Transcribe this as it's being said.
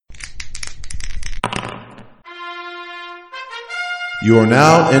You are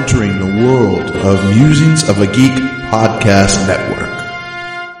now entering the world of Musings of a Geek podcast network.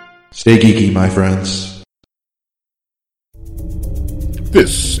 Stay geeky, my friends.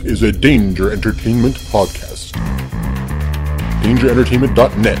 This is a Danger Entertainment podcast.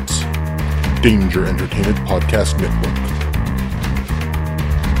 DangerEntertainment.net. Danger Entertainment Podcast Network.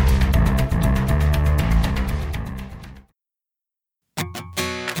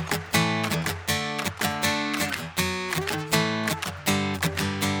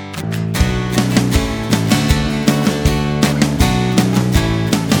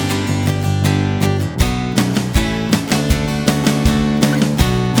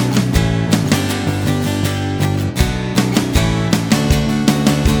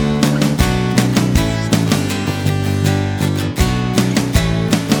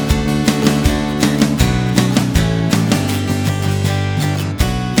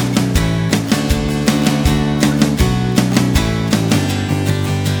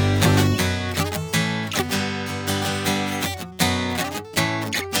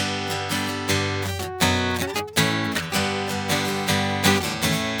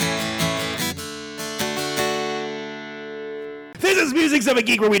 Musings of a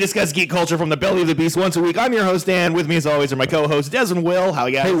Geek, where we discuss geek culture from the belly of the beast once a week. I'm your host, Dan. With me, as always, are my co-hosts, Des and Will. How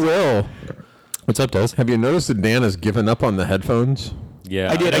you guys? Hey, Will. What's up, Des? Have you noticed that Dan has given up on the headphones?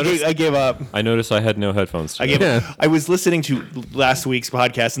 Yeah, I did. I gave up. I noticed I had no headphones today. I was listening to last week's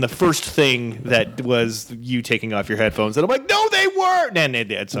podcast, and the first thing that was you taking off your headphones, and I'm like, no, they weren't. And it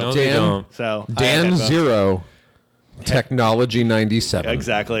did. So No, they don't. So Dan Zero, Technology 97.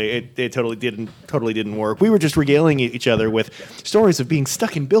 Exactly. It totally didn't work. We were just regaling each other with stories of being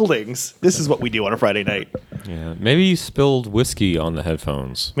stuck in buildings. This is what we do on a Friday night. Yeah, maybe you spilled whiskey on the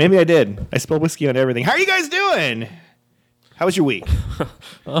headphones. Maybe I did. I spilled whiskey on everything. How are you guys doing? How was your week?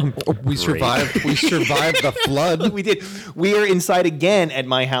 We survived. We survived the flood. We did. We are inside again at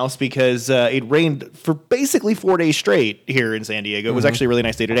my house because it rained for basically 4 days straight here in San Diego. It was actually a really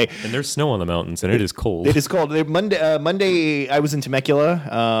nice day today. And there's snow on the mountains, and it is cold. It is cold. Monday, I was in Temecula,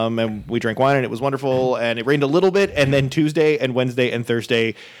 and we drank wine, and it was wonderful. And it rained a little bit, and then Tuesday and Wednesday and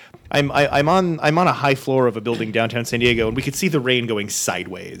Thursday, I'm on a high floor of a building downtown San Diego, and we could see the rain going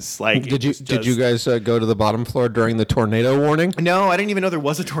sideways. Like, Did you guys go to the bottom floor during the tornado warning? No, I didn't even know there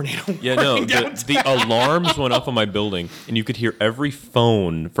was a tornado. Yeah, no. downtown. The alarms went off on my building, and you could hear every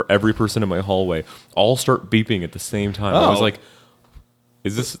phone for every person in my hallway all start beeping at the same time. I was Oh. like,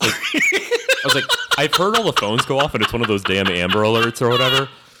 "Is this?" Like, I was like, "I've heard all the phones go off, and it's one of those damn Amber Alerts or whatever."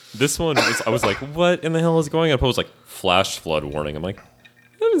 This one, I was like, "What in the hell is going on?" It was like flash flood warning. I'm like,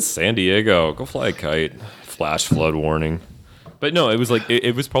 "I'm in San Diego. Go fly a kite." Flash flood warning. But no, it was like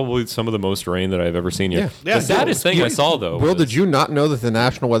it was probably some of the most rain that I've ever seen here. Yeah, The saddest thing I saw though. Will, was- did you not know that the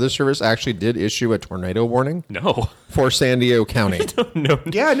National Weather Service actually did issue a tornado warning No. for San Diego County? No.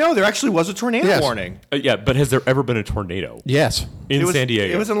 Yeah, no, there actually was a tornado Yes. warning. Yeah, but has there ever been a tornado Yes. in It was, San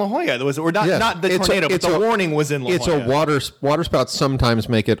Diego? It was in La Jolla. There was, or not, Yes. not the It's tornado, but it's the warning was in La It's Jolla. a water spouts sometimes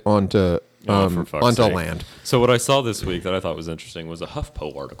make it onto Oh, for fuck's onto sake. land. So what I saw this week that I thought was interesting was a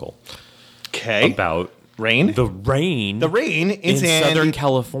HuffPo article Okay. about rain? the rain in Southern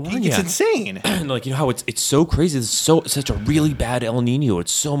California. It's insane. And like, you know how it's so crazy. It's such a really bad El Nino.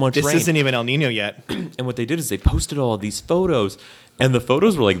 It's so much This rain. isn't even El Nino yet. And what they did is they posted all of these photos, and the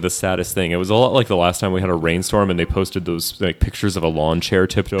photos were like the saddest thing. It was a lot like the last time we had a rainstorm, and they posted those like pictures of a lawn chair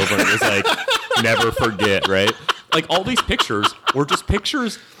tipped over, and it was like never forget, right? Like all these pictures were just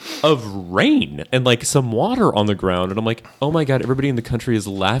pictures of rain and like some water on the ground, and I'm like, oh my god, everybody in the country is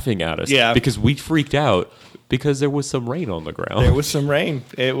laughing at us, Yeah. because we freaked out because there was some rain on the ground. There was some rain.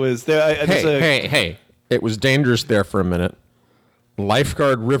 It was there. Hey. It was dangerous there for a minute.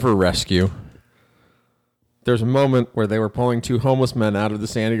 Lifeguard River Rescue. There's a moment where they were pulling two homeless men out of the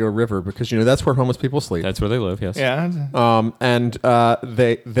San Diego River because, that's where homeless people sleep. That's where they live. Yes. Yeah. And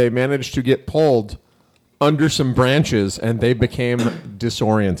they managed to get pulled under some branches, and they became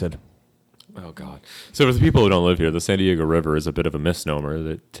disoriented. Oh god. So for the people who don't live here, the San Diego River is a bit of a misnomer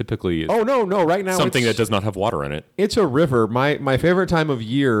that typically is Oh, no. Right now something that it's, does not have water in it. it's a river. My favorite time of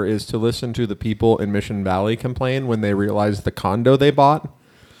year is to listen to the people in Mission Valley complain when they realize the condo they bought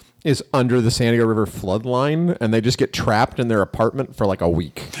is under the San Diego River flood line, and they just get trapped in their apartment for like a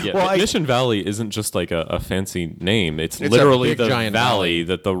week. Yeah, Well, Mission Valley isn't just like a fancy name. It's a literally big, the giant valley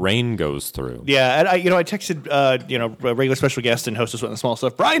that the rain goes through. Yeah, and I texted, a regular special guest and hostess with the small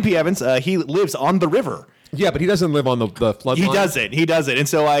stuff, Brian P. Evans. He lives on the river. Yeah, but he doesn't live on the flood He line. doesn't. And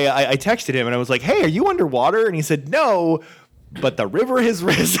so I texted him and I was like, hey, are you underwater? And he said, no, but the river has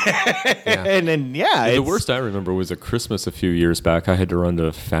risen. And then, The worst I remember was a Christmas a few years back. I had to run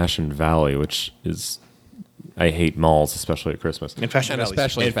to Fashion Valley, which is hate malls, especially at Christmas. And Fashion And Valley's-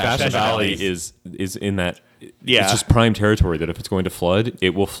 especially And Fashion Fashion Valley Valley's- is in that. Yeah. It's just prime territory that if it's going to flood,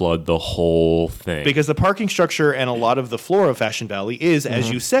 it will flood the whole thing. because the parking structure and a lot of the floor of Fashion Valley is,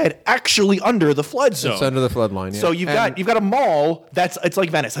 as you said, actually under the flood zone. It's under the flood line. Yeah. So you've got a mall it's like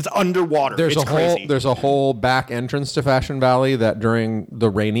Venice. It's underwater. There's it's crazy. there's a whole back entrance to Fashion Valley that during the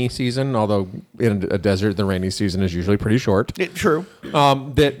rainy season, although in a desert the rainy season is usually pretty short, True.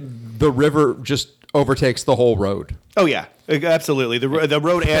 that the river just overtakes the whole road. Oh yeah, absolutely. The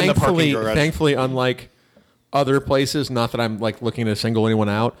road and the parking garage. Thankfully, unlike other places, not that I'm like looking to single anyone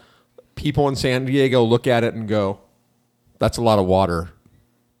out, people in San Diego look at it and go, "That's a lot of water.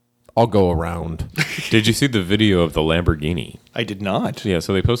 I'll go around." Did you see the video of the Lamborghini? I did not. Yeah,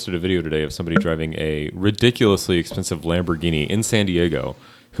 so they posted a video today of somebody driving a ridiculously expensive Lamborghini in San Diego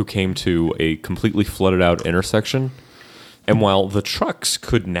who came to a completely flooded out intersection. And while the trucks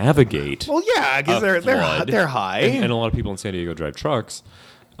could navigate, Well, yeah, because they're high. and a lot of people in San Diego drive trucks,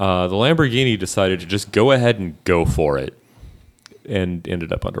 the Lamborghini decided to just go ahead and go for it, and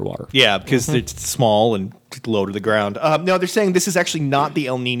ended up underwater. Yeah, because it's small and low to the ground. No, they're saying this is actually not the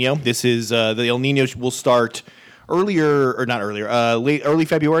El Nino. This is the El Nino will start early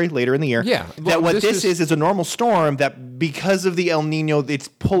February, later in the year. Yeah. That what This this is a normal storm that because of the El Nino, it's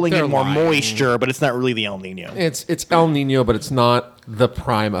pulling They're in more lying. moisture, but it's not really the El Nino. It's El Nino, but it's not the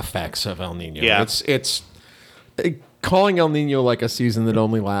prime effects of El Nino. Yeah. It's calling El Nino like a season that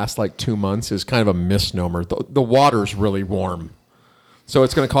only lasts like 2 months is kind of a misnomer. The water's really warm. So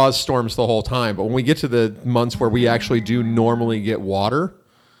it's going to cause storms the whole time. But when we get to the months where we actually do normally get water,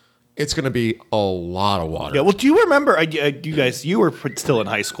 it's going to be a lot of water. Yeah, well, do you remember? You guys, you were still in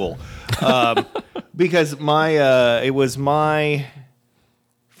high school, because it was my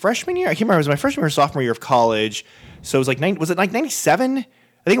freshman year. I can't remember. It was my freshman or sophomore year of college. So it was like was it like 97? I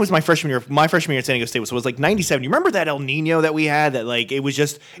think it was my freshman year. My freshman year at San Diego State. So it was like 97. You remember that El Nino that we had? That like it was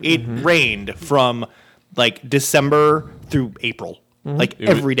just it rained from like December through April, like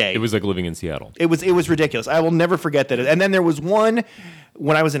every day. It was like living in Seattle. It was ridiculous. I will never forget that. And then there was one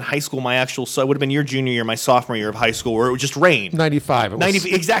when I was in high school. So it would have been your junior year, my sophomore year of high school, where it just rained. 95. It was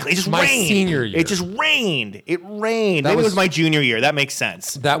 90 exactly. It just my rained. senior year. It just rained. It rained. That Maybe it was- was my junior year. That makes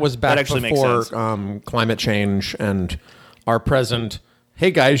sense. That was back actually makes before sense. climate change and our present. Hey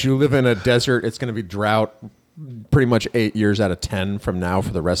guys, you live in a desert. It's going to be drought pretty much 8 years out of 10 from now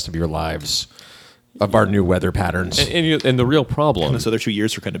for the rest of your lives of our new weather patterns. And the real problem, So their 2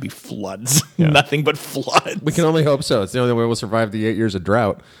 years are going to be floods. Nothing but floods. We can only hope so. It's the only way we'll survive the 8 years of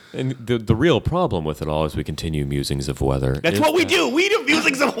drought. and the real problem with it all is we continue musings of weather. That's what we do. We do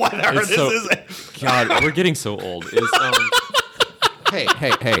music of weather. It's This so- is God, we're getting so old. Hey.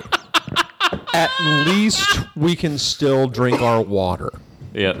 At least we can still drink our water.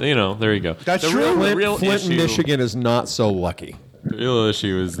 Yeah, there you go. That's the true. Real, the real Flint, issue, Michigan is not so lucky. The real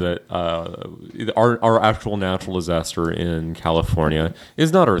issue is that our actual natural disaster in California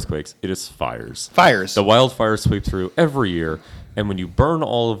is not earthquakes; it is fires. Fires. The wildfires sweep through every year, and when you burn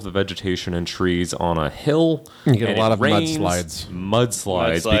all of the vegetation and trees on a hill, You get a and lot it of rains, mudslides.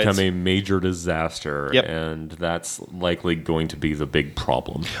 Mudslides Mudslides. become a major disaster, Yep. and that's likely going to be the big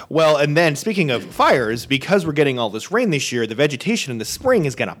problem. Well, and then speaking of fires, because we're getting all this rain this year, the vegetation in the spring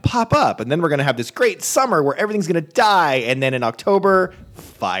is going to pop up, and then we're going to have this great summer where everything's going to die, and then in October,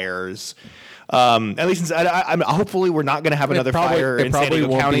 fires. At least I'm hopefully we're not going to have another fire it in San probably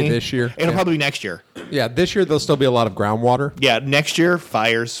Diego won't be County this year. It'll Yeah. probably be next year. Yeah, this year there'll still be a lot of groundwater. Yeah, next year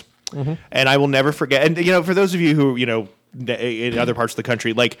fires, and I will never forget. And for those of you who in other parts of the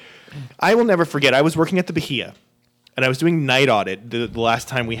country, like I will never forget. I was working at the Bahia, and I was doing night audit the last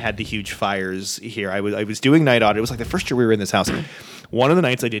time we had the huge fires here. I was doing night audit. It was like the first year we were in this house. One of the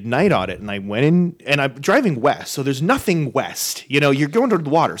nights I did night audit, and I went in, and I'm driving west, so there's nothing west. You're going to the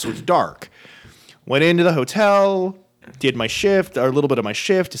water, so it's dark. Went into the hotel, did my shift, or a little bit of my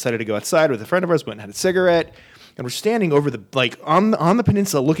shift, decided to go outside with a friend of ours, went and had a cigarette, and we're standing over on the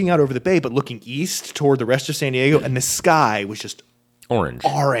peninsula, looking out over the bay, but looking east toward the rest of San Diego, and the sky was just Orange.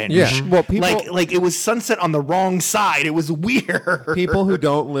 orange. Yeah. Well, people- like it was sunset on the wrong side. It was weird. People who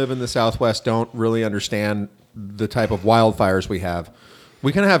don't live in the Southwest don't really understand the type of wildfires we have.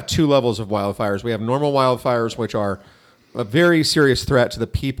 We kind of have two levels of wildfires. We have normal wildfires, which are a very serious threat to the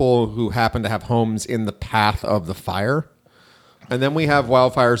people who happen to have homes in the path of the fire. And then we have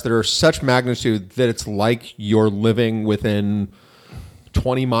wildfires that are such magnitude that it's like you're living within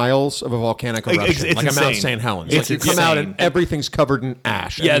 20 miles of a volcanic eruption, it's like a Mount insane. St. Helens. It's Like you come out and insane. everything's covered in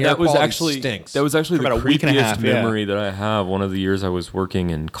ash. and Yeah, the air that was quality actually stinks. that was actually For the about a week and a creepiest half, yeah. memory that I have. One of the years I was working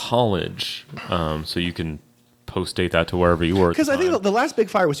in college, so you can post date that to wherever you were. Because I think the last big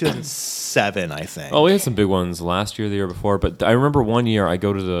fire was 2007, I think. Oh, we had some big ones last year, the year before. But I remember one year I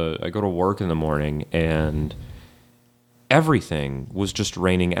go to work in the morning and everything was just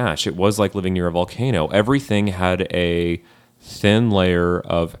raining ash. It was like living near a volcano. Everything had a thin layer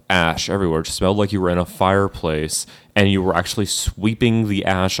of ash everywhere. It smelled like you were in a fireplace, and you were actually sweeping the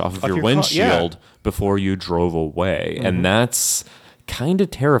ash off of your your windshield before you drove away. And that's kind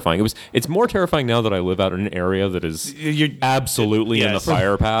of terrifying. It's more terrifying now that I live out in an area that is absolutely in the Yes.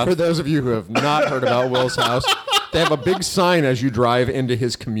 fire path. For those of you who have not heard about Will's house, they have a big sign as you drive into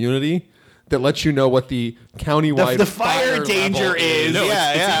his community that lets you know what the countywide The fire danger level is. No,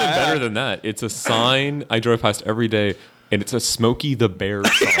 yeah, it's yeah. even better than that. It's a sign I drive past every day, and it's a Smokey the Bear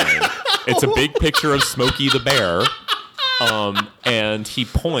sign. It's a big picture of Smokey the Bear, and he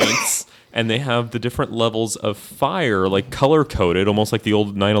points, and they have the different levels of fire, like color-coded, almost like the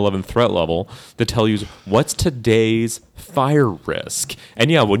old 9/11 threat level, that tell you what's today's fire risk. And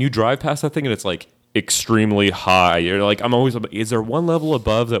yeah, when you drive past that thing and it's like extremely high, you're like, I'm always, is there one level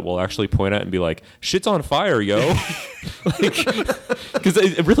above that will actually point at and be like, shit's on fire, yo? Because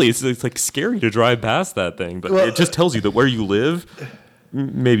it really it's like scary to drive past that thing, but it just tells you that where you live,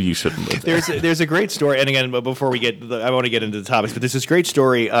 maybe you shouldn't live there. There's a great story, and again, before we get, I want to get into the topics, but there's this great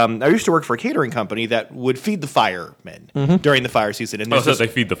story. I used to work for a catering company that would feed the firemen during the fire season, and Oh, there's so this- they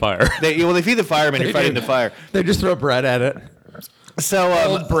feed the fire. they feed the firemen. You're fighting the fire. They just throw bread at it. So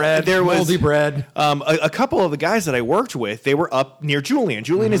Old bread, there was moldy bread. a couple of the guys that I worked with. They were up near Julian.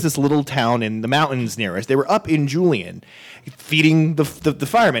 Julian is this little town in the mountains near us. They were up in Julian, feeding the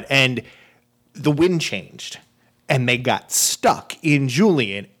firemen, and the wind changed, and they got stuck in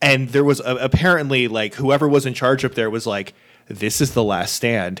Julian. And there was apparently like whoever was in charge up there was like, this is the last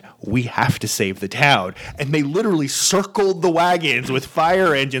stand. We have to save the town. And they literally circled the wagons with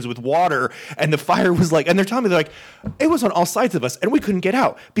fire engines, with water. And the fire was like, and they're telling me, they're like, it was on all sides of us and we couldn't get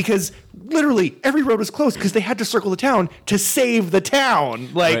out because literally every road was closed because they had to circle the town to save the town.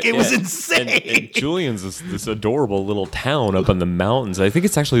 Like, Right, it was yeah. insane. And Julian's this adorable little town up in the mountains. I think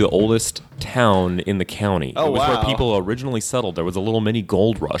it's actually the oldest town in the county. Oh, it was wow. where people originally settled. There was a little mini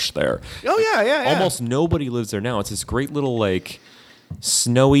gold rush there. Oh, yeah. Almost nobody lives there now. It's this great little like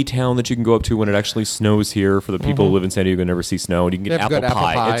snowy town that you can go up to when it actually snows here. For the people who live in San Diego and never see snow, and you can get They have apple good apple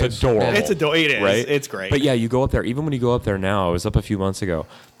pie. pies. It's adorable. It's adorable. It is. Right? It's great. But yeah, you go up there. Even when you go up there now, I was up a few months ago.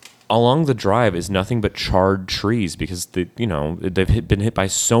 Along the drive is nothing but charred trees because they've been hit by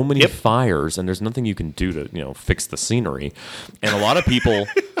so many fires, and there's nothing you can do to fix the scenery. And a lot of people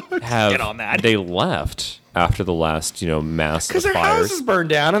have Get on that. they left after the last mass of because their fires. houses burned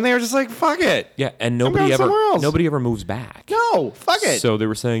down and they were just like, fuck it. Yeah, and going nobody somewhere else. ever moves back. No, fuck it. So they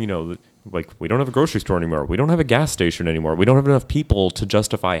were saying, like we don't have a grocery store anymore. We don't have a gas station anymore. We don't have enough people to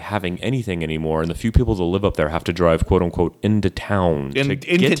justify having anything anymore. And the few people that live up there have to drive, quote unquote, into town. to into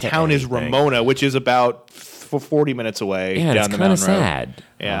get to town is anything. Ramona, which is about 40 minutes away Yeah, down it's the kind of mountain road. sad.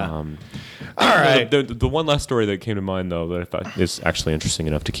 Yeah. All right. The one last story that came to mind, though, that I thought is actually interesting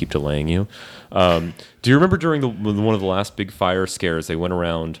enough to keep delaying you. Do you remember during one of the last big fire scares, they went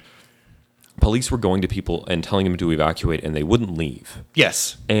around, police were going to people and telling them to evacuate, and they wouldn't leave.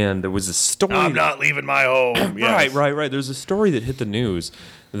 Yes. And there was a story. I'm not leaving my home. Yes. Right. There's a story that hit the news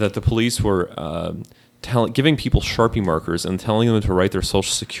that the police were giving people Sharpie markers and telling them to write their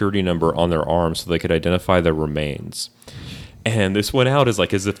social security number on their arms so they could identify their remains. And this went out as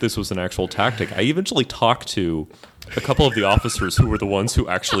if this was an actual tactic. I eventually talked to a couple of the officers who were the ones who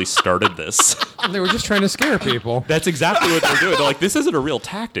actually started this. They were just trying to scare people. That's exactly what they're doing. They're like, this isn't a real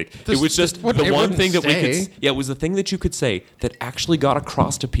tactic. It was just what the they one wouldn't thing that we could. say. Yeah, it was the thing that you could say that actually got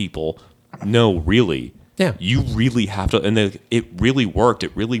across to people. No, really. Yeah. You really have to, and it really worked.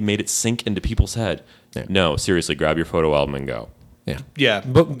 It really made it sink into people's head. Yeah. No, seriously, grab your photo album and go. Yeah. Yeah.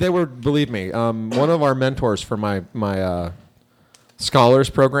 But they were, believe me, one of our mentors for my scholars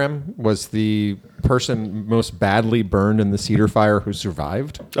program was the person most badly burned in the Cedar Fire who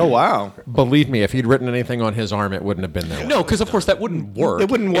survived. Oh, wow. Believe me, if he'd written anything on his arm, it wouldn't have been there. No, because of course that wouldn't work. It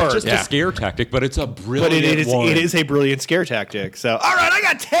wouldn't work. It's just Yeah. a scare tactic, but it's a brilliant But it one. is a brilliant scare tactic. So, all right, I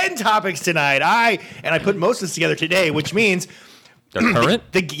got 10 topics tonight. I put most of this together today, which means They're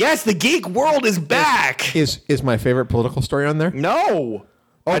current. the geek world is back. Is my favorite political story on there? No.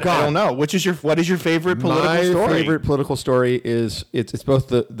 Oh, I God. don't know. What is your favorite political My story? favorite political story is it's both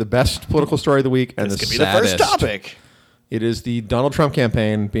the best political story of the week and This the could be the saddest. first topic. It is the Donald Trump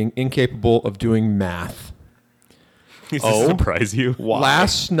campaign being incapable of doing math. Does this surprise you? Why?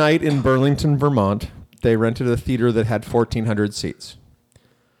 Last night in Burlington, Vermont, they rented a theater that had 1,400 seats.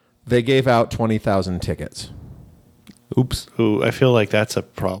 They gave out 20,000 tickets. Oops. Ooh, I feel like that's a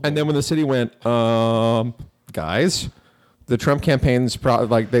problem. And then when the city went, guys, the Trump campaign's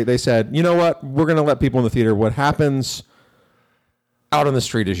they said, you know what, we're going to let people in the theater. What happens out on the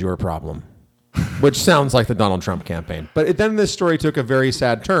street is your problem, which sounds like the Donald Trump campaign. But then this story took a very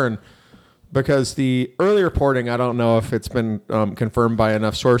sad turn because the early reporting, I don't know if it's been confirmed by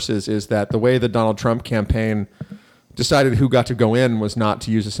enough sources, is that the way the Donald Trump campaign decided who got to go in was not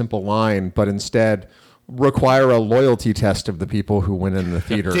to use a simple line, but instead require a loyalty test of the people who went in the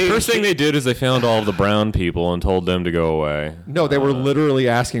theater. First thing they did is they found all of the brown people and told them to go away. No, they were literally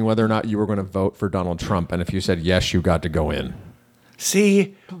asking whether or not you were going to vote for Donald Trump, and if you said yes, you got to go in.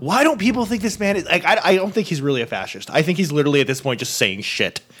 See, why don't people think this man is like? I don't think he's really a fascist. I think he's literally at this point just saying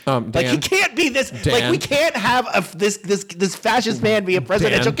shit. Like he can't be this. Like we can't have this fascist man be a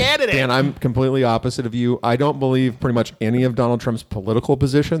presidential candidate. Dan, I'm completely opposite of you. I don't believe pretty much any of Donald Trump's political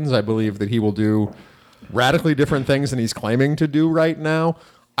positions. I believe that he will do radically different things than he's claiming to do right now.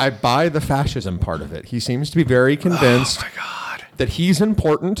 I buy the fascism part of it. He seems to be very convinced that he's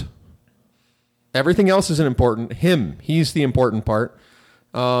important. Everything else isn't important. He's the important part.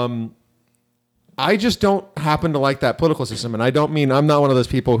 I just don't happen to like that political system, and I'm not one of those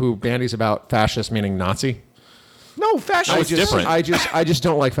people who bandies about fascist meaning Nazi. No, fascism is different. I just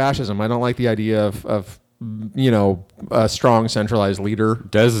don't like fascism. I don't like the idea of a strong centralized leader.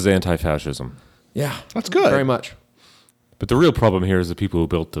 Des is anti-fascism. Yeah, That's good. Very much. But the real problem here is the people who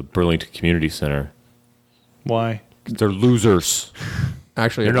built the Burlington Community Center. Why? They're losers.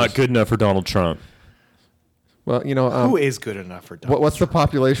 Actually, They're not good enough for Donald Trump. Well, Who is good enough for Donald what's the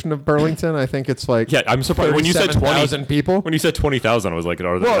population of Burlington? I think it's like Yeah, I'm surprised when you said 37,000 people. When you said 20,000, I was like,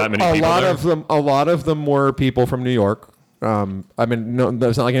 are there that many people there? A lot of them were people from New York. I mean, no,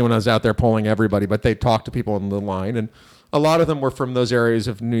 there's not like anyone was out there polling everybody, but they talked to people in the line, and a lot of them were from those areas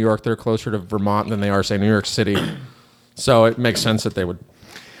of New York. They're closer to Vermont than they are, say, New York City. So it makes sense that they would.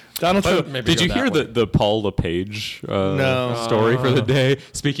 Donald Trump. Did you hear the Paul LePage story for the day?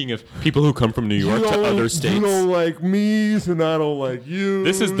 Speaking of people who come from New York to other states. You don't like me, and I don't like you.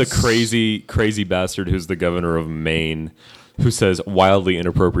 This is the crazy bastard who's the governor of Maine, who says wildly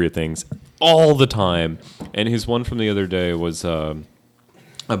inappropriate things all the time. And his one from the other day was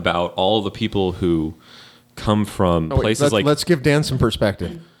about all the people who come from places like... Let's give Dan some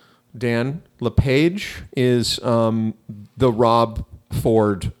perspective. Dan, LePage is the Rob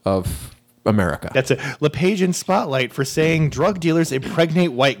Ford of America. That's a LePage in Spotlight for saying drug dealers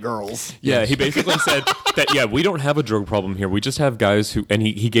impregnate white girls. Yeah, he basically said that, yeah, we don't have a drug problem here. We just have guys who... And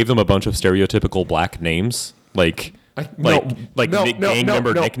he gave them a bunch of stereotypical black names, gang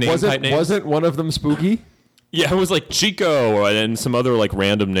member nickname type names. Wasn't one of them Spooky? Yeah, it was like Chico and some other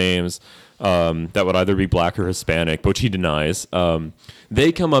random names that would either be black or Hispanic, which he denies.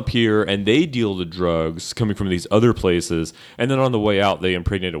 They come up here and they deal the drugs coming from these other places, and then on the way out they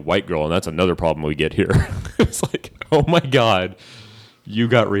impregnate a white girl, and that's another problem we get here. It's like, oh my God, you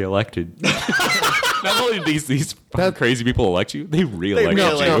got reelected. Not only did these crazy people elect you, they reelect you.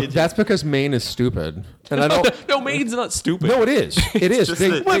 No, that's because Maine is stupid. And I don't. No, Maine's not stupid. No, it is. It is. But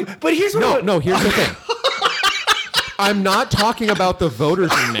here's what here's the thing. I'm not talking about the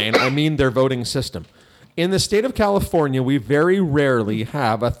voters in Maine. I mean their voting system. In the state of California, we very rarely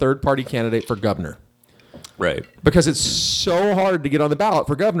have a third-party candidate for governor. Right. Because it's so hard to get on the ballot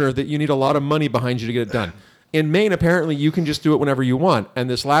for governor that you need a lot of money behind you to get it done. In Maine, apparently, you can just do it whenever you want. And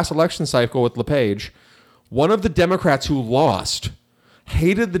this last election cycle with LePage, one of the Democrats who lost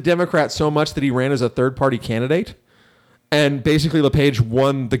hated the Democrat so much that he ran as a third-party candidate. And basically, LePage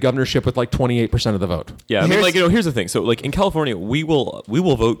won the governorship with 28% of the vote. Yeah, I mean, here's the thing. So, in California, we will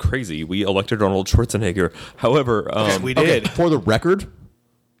vote crazy. We elected Arnold Schwarzenegger. However, we did. For the record,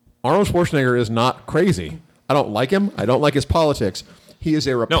 Arnold Schwarzenegger is not crazy. I don't like him. I don't like his politics. He is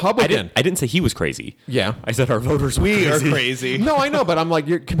a Republican. No, I didn't say he was crazy. Yeah, I said our voters were crazy. We are crazy. No, I know, but I'm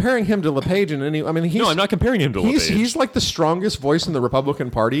you're comparing him to LePage and any. I mean, no, I'm not comparing him to LePage. He's like the strongest voice in the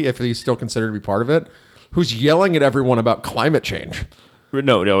Republican Party, if he's still considered to be part of it, who's yelling at everyone about climate change.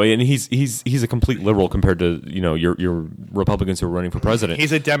 No, and he's a complete liberal compared to your Republicans who are running for president.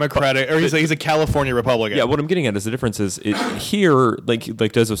 He's a Democrat, or he's a California Republican. Yeah, what I'm getting at is the difference is here, like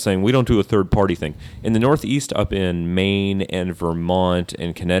Des was saying, we don't do a third party thing. In the Northeast, up in Maine and Vermont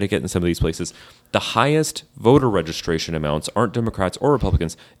and Connecticut and some of these places, the highest voter registration amounts aren't Democrats or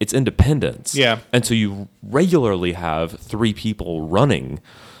Republicans; it's independents. Yeah, and so you regularly have 3 people running.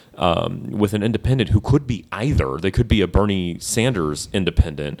 With an independent who could be either. They could be a Bernie Sanders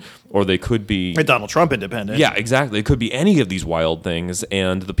independent, or they could be a Donald Trump independent. Yeah, exactly. It could be any of these wild things,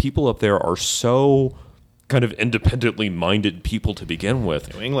 and the people up there are so kind of independently minded people to begin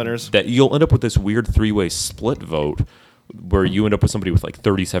with. New Englanders. That you'll end up with this weird 3-way split vote where you end up with somebody with like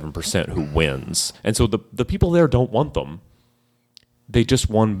 37% who wins. And so the people there don't want them. They just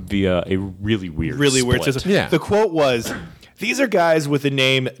won via a really weird split. Yeah. The quote was, "These are guys with the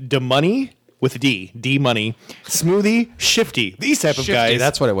name DeMoney with a D Money, Smoothie, Shifty. These type of Shifty, guys.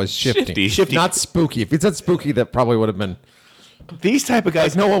 that's what it was. Shifty. Shifty. Not spooky. If it said spooky, that probably would have been. These type of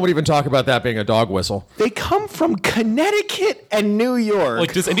guys. No one would even talk about that being a dog whistle. They come from Connecticut and New York.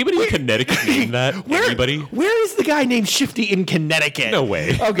 Like, does anybody in Connecticut name that? Anybody? Where is the guy named Shifty in Connecticut? No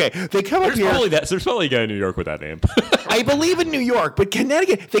way. Okay, they come up here. There's probably a guy in New York with that name. I believe in New York, but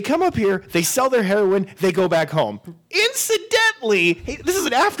Connecticut, they come up here, they sell their heroin, they go back home. Incidentally, hey, this is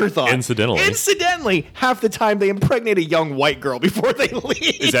an afterthought. Incidentally, half the time they impregnate a young white girl before they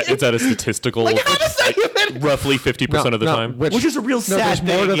leave. Is that a statistical? Like, how does that even? Roughly 50% of the time. Which is a real sad thing.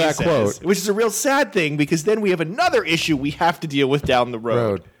 There's more to he that says. quote. Which is a real sad thing because then we have another issue we have to deal with down the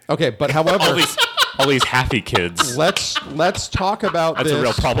road. Okay, but however, all these happy kids. let's talk about That's this. a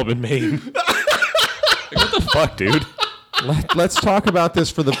real problem in Maine. What the fuck, dude? Let's talk about this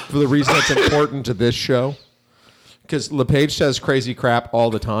for the reason it's important to this show, because LePage says crazy crap all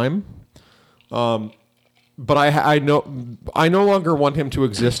the time. But I no longer want him to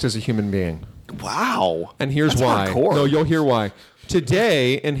exist as a human being, Wow. and here's That's why. hardcore. No, you'll hear why.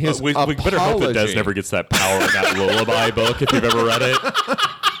 Today, in his We better hope that Des never gets that power in that lullaby book if you've ever read it.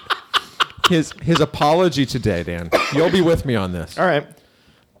 his apology today, Dan. You'll be with me on this. All right.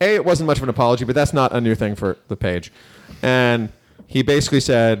 It wasn't much of an apology, but that's not a new thing for LePage. And he basically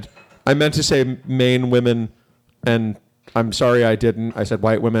said, I meant to say Maine women, and I'm sorry I didn't. I said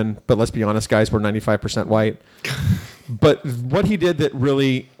white women, but let's be honest, guys, we're 95% white. But what he did that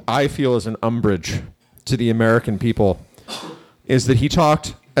really, I feel, is an umbrage to the American people is that he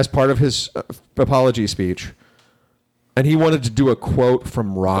talked as part of his apology speech, and he wanted to do a quote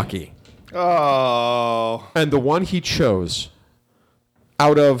from Rocky. Oh. And the one he chose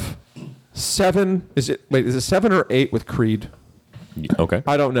out of 7, is it 7 or 8 with Creed? Okay.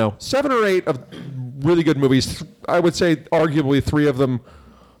 I don't know. 7 or 8 of really good movies. I would say arguably 3 of them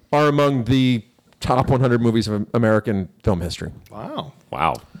are among the top 100 movies of American film history. Wow.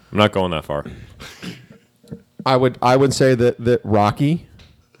 Wow. I'm not going that far. I would say that Rocky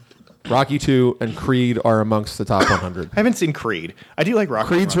 2 and Creed are amongst the top 100. I haven't seen Creed. I do like Rocky.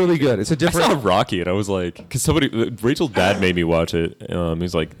 Creed's really good. It's a I different. saw Rocky and I was like, because Rachel's dad made me watch it.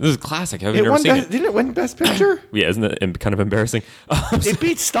 He's like, this is a classic. Have you never seen it? Didn't it win Best Picture? Yeah, isn't that kind of embarrassing? It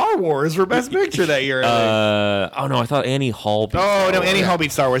beat Star Wars for Best Picture that year. I think. Oh no, I thought Annie Hall. Beat Oh Star no, Wars. Annie Hall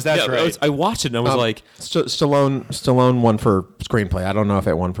beat Star Wars. That's Yeah, right. I watched it and I was like, Stallone won for screenplay. I don't know if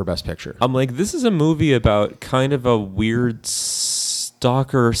it won for Best Picture. I'm like, this is a movie about kind of a weird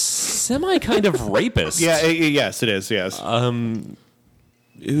stalker, semi kind of rapist. Yes, it is. Yes. Who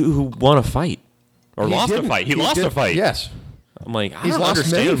won a fight or lost a didn't. fight. He lost a fight. Yes. I'm like, I He's don't lost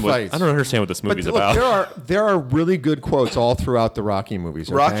understand many what fights. I don't understand what this movie's Look, about. there are really good quotes all throughout the Rocky movies.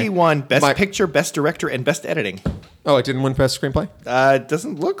 Okay? Rocky won Best Picture, Best Director, and Best Editing. Oh, it didn't win Best Screenplay? It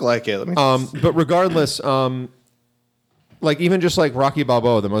doesn't look like it. Let me. But regardless, like even just like Rocky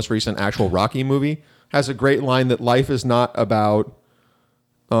Balboa, the most recent actual Rocky movie, has a great line that life is not about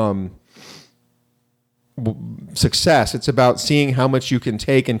success. It's about seeing how much you can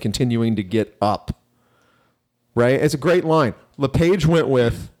take and continuing to get up. Right? It's a great line. LePage went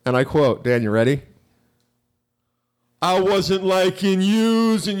with, and I quote, Dan, you ready? I wasn't liking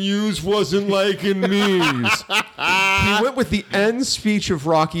yous, and yous wasn't liking me's. He went with the end speech of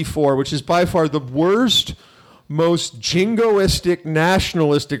Rocky IV, which is by far the worst, most jingoistic,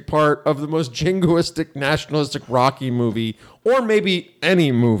 nationalistic part of the most jingoistic, nationalistic Rocky movie, or maybe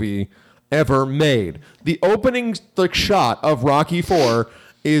any movie ever made. The opening shot of Rocky IV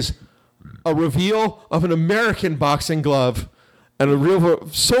is a reveal of an American boxing glove and a real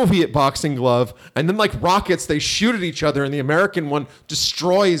Soviet boxing glove, and then like rockets, they shoot at each other, and the American one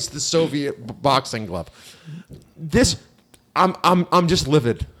destroys the Soviet boxing glove. This, I'm just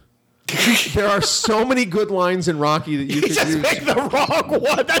livid. There are so many good lines in Rocky that you could just use. picked the wrong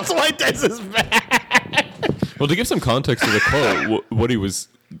one. That's why this is bad. Well, to give some context to the quote, what he was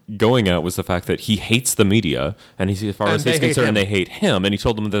going at was the fact that he hates the media, and he's, as far as And he's they hate concerned, him. they hate him, and he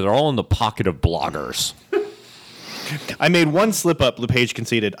told them that they're all in the pocket of bloggers. I made one slip up, LePage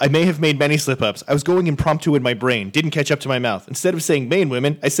conceded. I may have made many slip ups. I was going impromptu in my brain, didn't catch up to my mouth. Instead of saying Maine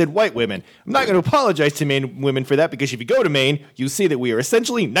women, I said white women. I'm not going to apologize to Maine women for that because if you go to Maine, you see that we are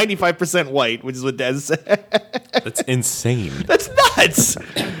essentially 95% white, which is what Des said. That's insane. That's nuts.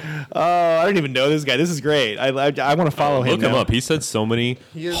 Oh, I don't even know this guy. This is great. I want to follow him. Look him now. up. He said so many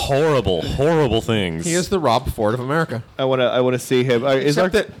horrible things. He is the Rob Ford of America. I want to see him. Is our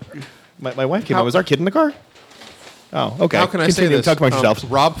Except that my wife came out. Was our kid in the car? Oh, okay. How can I say Continue. this? Talk about yourself.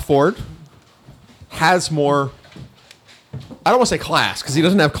 Rob Ford has more. I don't want to say class because he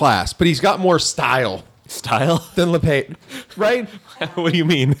doesn't have class, but he's got more style Style? than LePage, right? What do you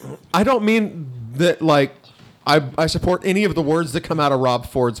mean? I don't mean that like I support any of the words that come out of Rob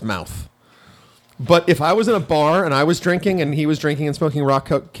Ford's mouth. But if I was in a bar and I was drinking and he was drinking and smoking rock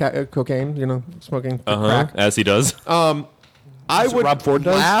cocaine, smoking crack, As he does. I would Rob Ford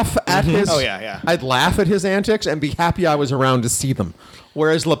does? laugh at his. Oh, yeah. I'd laugh at his antics and be happy I was around to see them.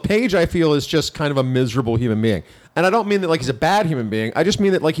 Whereas LePage, I feel, is just kind of a miserable human being. And I don't mean that like he's a bad human being. I just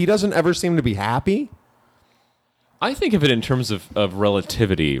mean that like he doesn't ever seem to be happy. I think of it in terms of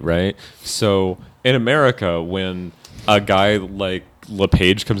relativity, right? So in America, when a guy like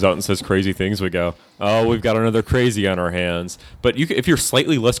LePage comes out and says crazy things, we go, "Oh, we've got another crazy on our hands." But if you're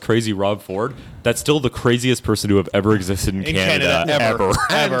slightly less crazy, Rob Ford, that's still the craziest person to have ever existed in Canada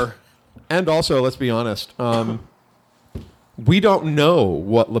ever. And also, let's be honest, we don't know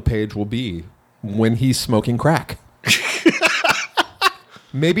what LePage will be when he's smoking crack.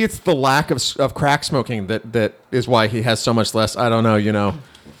 Maybe it's the lack of crack smoking that is why he has so much less. I don't know,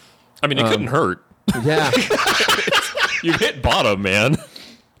 I mean, it couldn't hurt. Yeah. You hit bottom, man.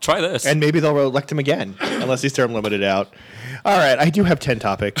 Try this. And maybe they'll elect him again, unless he's term limited out. All right, I do have 10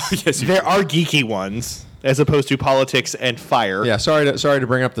 topics. Yes, you there are geeky ones, as opposed to politics and fire. Yeah, sorry to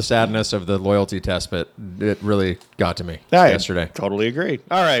bring up the sadness of the loyalty test, but it really got to me I yesterday. Totally agree.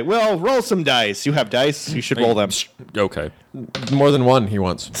 All right, well, roll some dice. You have dice. You should roll them. Okay. More than one he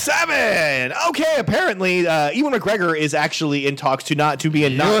wants. 7. Okay, apparently, Ewan McGregor is actually in talks to be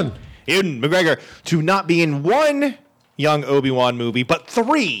in Ewan McGregor to not be in one young Obi-Wan movie, but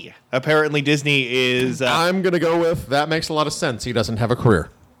 3. Apparently, Disney is. I'm gonna go with that. Makes a lot of sense. He doesn't have a career.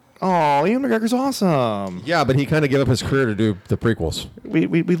 Oh, Ewan McGregor's awesome. Yeah, but he kind of gave up his career to do the prequels. We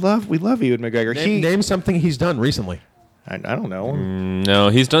love Ewan McGregor. Name something he's done recently. I don't know. No,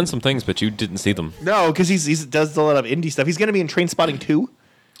 he's done some things, but you didn't see them. No, because he does a lot of indie stuff. He's going to be in Trainspotting 2.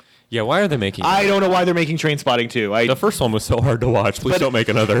 Yeah, why are they making I don't know why they're making Trainspotting 2. The first one was so hard to watch. Please don't make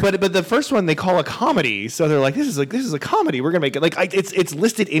another. But the first one they call a comedy, so they're like, this is a comedy. We're gonna make it it's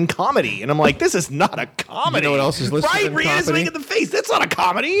listed in comedy, and I'm like, this is not a comedy. You know what else is listed right? in Rita's comedy? making the face. That's not a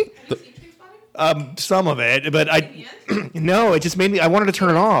comedy. Some of it, but no, it just made me. I wanted to turn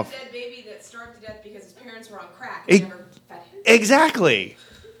it off. Dead baby that starved to death because his parents were on crack. It- And never fed him. Exactly.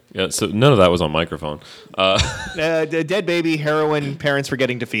 Yeah, so none of that was on microphone. The dead baby, heroin, parents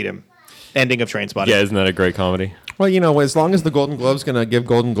forgetting to feed him. Ending of Trainspotting. Yeah, isn't that a great comedy? Well, as long as the Golden Globe's going to give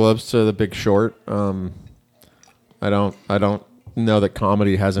Golden Globes to The Big Short, I don't know that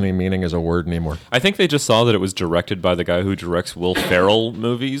comedy has any meaning as a word anymore. I think they just saw that it was directed by the guy who directs Will Ferrell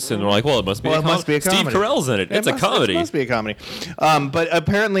movies, and they're like, well, it must be, a, must be a Steve comedy. Carell's in it. It's a comedy. It must be a comedy. But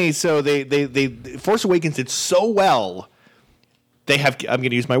apparently, so they Force Awakens did so well. They have. I'm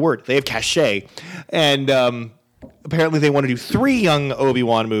going to use my word. They have cachet, and apparently they want to do 3 young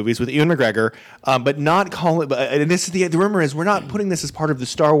Obi-Wan movies with Ewan McGregor, but not call it. And this is the rumor is we're not putting this as part of the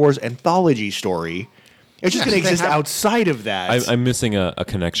Star Wars anthology story. It's just going to exist outside of that. I'm missing a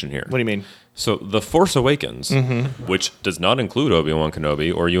connection here. What do you mean? So The Force Awakens, which does not include Obi-Wan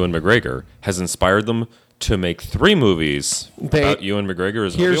Kenobi or Ewan McGregor, has inspired them to make 3 movies about Ewan McGregor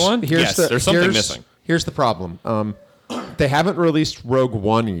as Obi-Wan? Yes, there's something missing. Here's the problem. They haven't released Rogue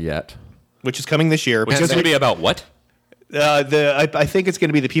One yet. Which is coming this year. Which is going to be about what? I think it's going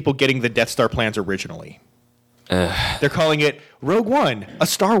to be the people getting the Death Star plans originally. They're calling it Rogue One, a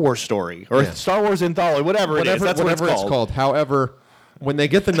Star Wars story, or Star Wars anthology, whatever it is. That's what it's called. However, when they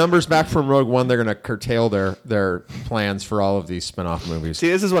get the numbers back from Rogue One, they're going to curtail their plans for all of these spin-off movies. See,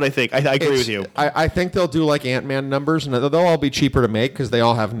 this is what I think. I agree with you. I think they'll do like Ant-Man numbers, and they'll all be cheaper to make because they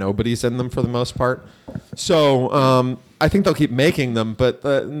all have nobodies in them for the most part. So I think they'll keep making them, but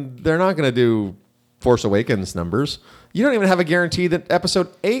they're not going to do Force Awakens numbers. You don't even have a guarantee that Episode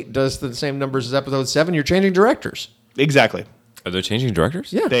 8 does the same numbers as Episode 7. You're changing directors. Exactly. Are they changing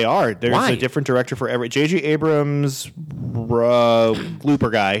directors? Yeah. They are. There's Why? a different director for every. J.J. Abrams, Looper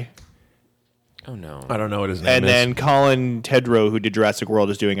guy, Oh, no. I don't know what his name and is. then Colin Tedrow, who did Jurassic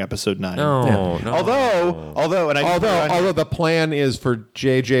World, is doing Episode 9. No, no. Although the plan is for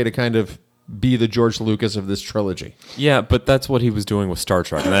JJ to kind of be the George Lucas of this trilogy. Yeah, but that's what he was doing with Star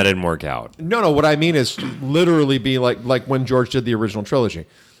Trek, and that didn't work out. No, what I mean is literally be like when George did the original trilogy.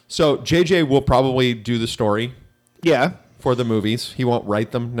 So JJ will probably do the story Yeah, for the movies. He won't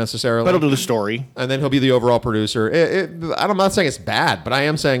write them necessarily. but he'll do the story. And then he'll be the overall producer. I'm not saying it's bad, but I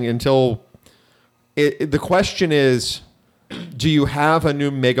am saying until the question is, do you have a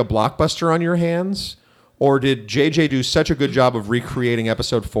new mega blockbuster on your hands? Or did JJ do such a good job of recreating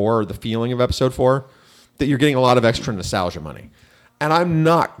Episode 4 or the feeling of Episode 4 that you're getting a lot of extra nostalgia money. And I'm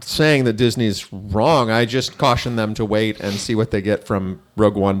not saying that Disney's wrong. I just caution them to wait and see what they get from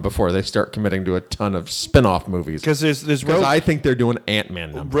Rogue One before they start committing to a ton of spin-off movies. Because there's Rogue, I think they're doing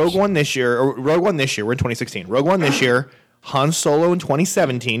Ant-Man numbers. Rogue One this year. We're in 2016. Rogue One this year. Han Solo in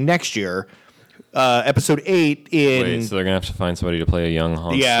 2017. Next year. Episode 8 in. Wait, so they're gonna have to find somebody to play a young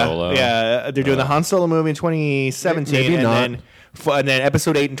Han Solo. Yeah, they're doing the Han Solo movie in 2017, Maybe and not. and then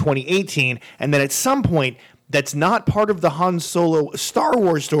Episode 8 in 2018, and then at some point. That's not part of the Han Solo Star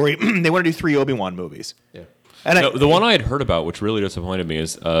Wars story. They want to do 3 Obi-Wan movies. Yeah. And No, the one I had heard about, which really disappointed me,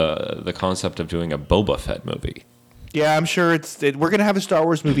 is the concept of doing a Boba Fett movie. yeah, I'm sure we're going to have a Star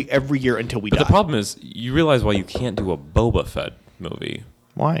Wars movie every year until we But die. the problem is, you realize why you can't do a Boba Fett movie.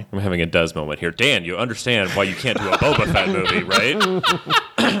 Why? I'm having a Des moment here. Dan, you understand why you can't do a Boba Fett movie, right?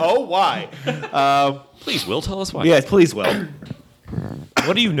 Oh, why? Please, Will, tell us why. Yes, please, Will.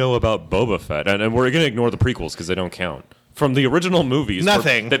 What do you know about Boba Fett? And we're going to ignore the prequels because they don't count. From the original movies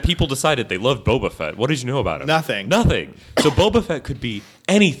Nothing. that people decided they loved Boba Fett, what did you know about him? Nothing. Nothing. So Boba Fett could be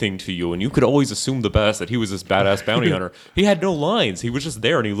anything to you, and you could always assume the best, that he was this badass bounty hunter. He had no lines. He was just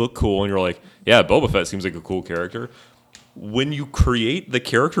there, and he looked cool, and you're like, yeah, Boba Fett seems like a cool character. When you create the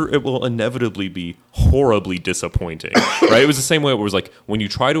character, it will inevitably be horribly disappointing, right? It was the same way it was like when you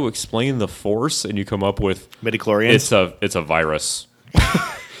try to explain the Force and you come up with Midichlorians? it's a virus.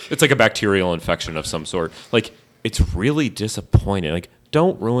 It's like a bacterial infection of some sort. Like, it's really disappointing. Like,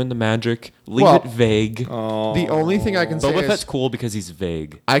 don't ruin the magic. Leave Well, it vague. The only thing I can say Boba is Fett's cool because he's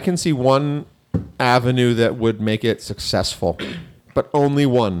vague. I can see one avenue that would make it successful, but only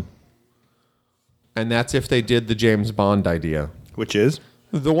one. And that's if they did the James Bond idea. Which is?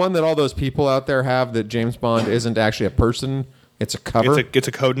 The one that all those people out there have, that James Bond isn't actually a person, it's a cover. It's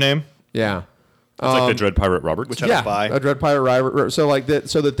a code name. Yeah. It's like the Dread Pirate Roberts. Which I don't buy. a Dread Pirate Rider. So like that,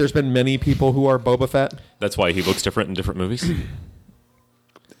 so that there's been many people who are Boba Fett. That's why he looks different in different movies.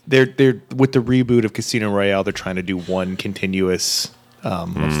 They're with the reboot of Casino Royale. They're trying to do one continuous.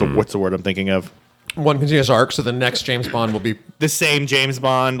 What's the word I'm thinking of? One continuous arc, so the next James Bond will be The same James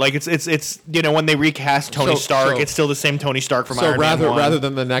Bond. Like it's when they recast Tony Stark, so- it's still the same Tony Stark from so Iron Man 1. rather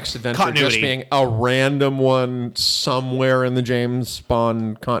than the next adventure Continuity. just being a random one somewhere in the James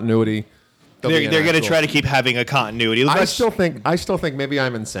Bond continuity. They're going to try to keep having a continuity. I still think maybe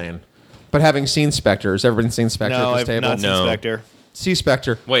I'm insane, but having seen Spectre, has everyone seen Spectre no, at this I've table? not seen No. Spectre. See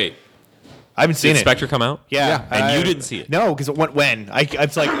Spectre. Wait, I haven't seen did it. Spectre come out? Yeah, And you didn't see it? No, because when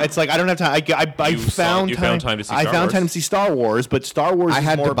it's like I don't have time. I found you time. found time to see I Star found Wars? time to see Star Wars, but Star Wars I is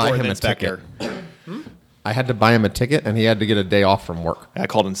had more to buy important him than a Spectre. ticket. I had to buy him a ticket, and he had to get a day off from work. I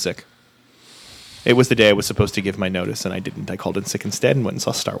called in sick. It was the day I was supposed to give my notice, and I didn't. I called in sick instead and went and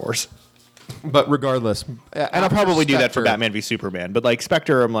saw Star Wars. But regardless, And I'll probably do that for Batman v Superman. But like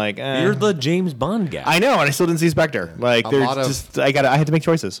Spectre, I'm like, You're the James Bond guy. I know, and I still didn't see Spectre. Like, there's lot of- just I had to make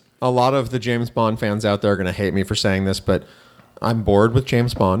choices. a lot of the James Bond fans out there are going to hate me for saying this, but I'm bored with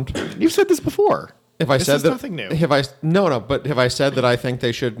James Bond. You've said this before. If I This said is that, nothing new. but have I said that I think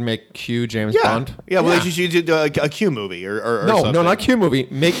they should make Q James Yeah, Bond? yeah. Well, they should do a Q movie or No, something. not Q movie.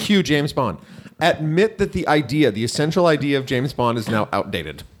 Make Q James Bond. Admit that the essential idea of James Bond is now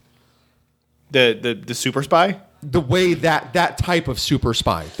outdated. The super spy. The way that type of super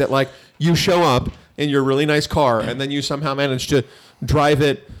spy, that like you show up in your really nice car and then you somehow manage to drive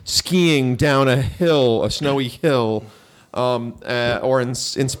it skiing down a hill, a snowy hill, or in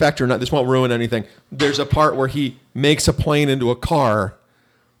Spectre. This won't ruin anything. There's a part where he makes a plane into a car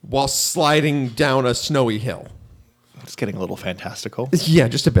while sliding down a snowy hill. It's getting a little fantastical. Yeah,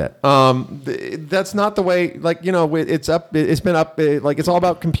 just a bit. That's not the way. Like it's up. It's been up. Like it's all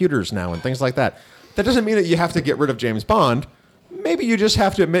about computers now and things like that. That doesn't mean that you have to get rid of James Bond. Maybe you just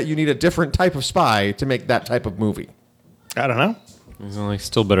have to admit you need a different type of spy to make that type of movie. I don't know. He's like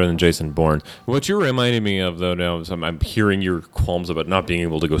still better than Jason Bourne. What you're reminding me of, though, now is I'm hearing your qualms about not being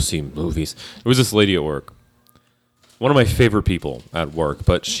able to go see movies. There was this lady at work, one of my favorite people at work,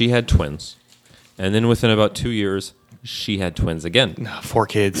 but she had twins. And then within about 2 years, she had twins again. 4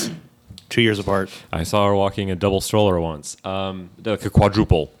 kids, 2 years apart. I saw her walking a double stroller once, like a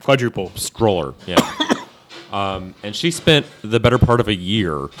quadruple stroller, yeah. And she spent the better part of a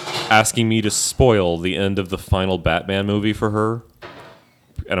year asking me to spoil the end of the final Batman movie for her.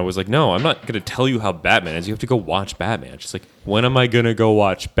 And I was like, no, I'm not going to tell you how Batman is. You have to go watch Batman. She's like, when am I going to go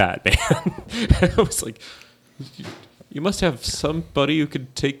watch Batman? And I was like, you must have somebody who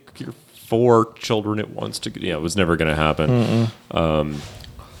could take your 4 children at once to... Yeah, it was never going to happen.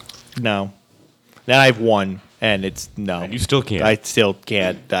 No. Now I have one, And it's no. You still can't. I still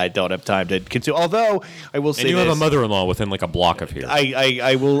can't. I don't have time to consume. Although I will say And you this, have a mother-in-law within like a block of here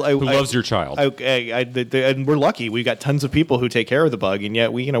I will. who loves your child. And we're lucky. We've got tons of people who take care of the bug, and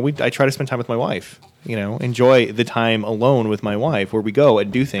yet I try to spend time with my wife. Enjoy the time alone with my wife, where we go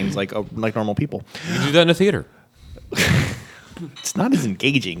and do things like normal people. You can do that in a theater. It's not as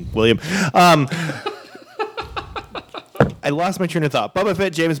engaging, William. I lost my train of thought. Boba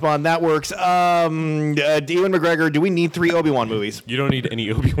Fett, James Bond, that works. Ewan McGregor, do we need 3 Obi-Wan movies? You don't need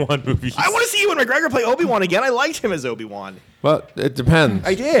any Obi-Wan movies. I want to see Ewan McGregor play Obi-Wan again. I liked him as Obi-Wan. Well, it depends.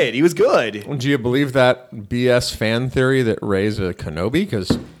 I did. He was good. Do you believe that BS fan theory that Rey's a Kenobi?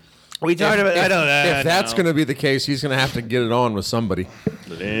 Because We talked about. I don't know. if that's going to be the case, he's going to have to get it on with somebody.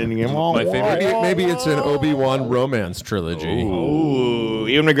 My favorite. Maybe it's an Obi-Wan romance trilogy. Ooh,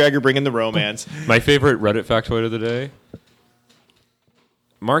 Ewan McGregor bringing the romance. My favorite Reddit factoid of the day.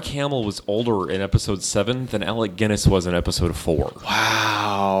 Mark Hamill was older in episode 7 than Alec Guinness was in episode 4.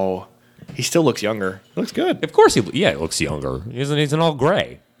 Wow. He still looks younger. Looks good. Of course he looks younger. He's in all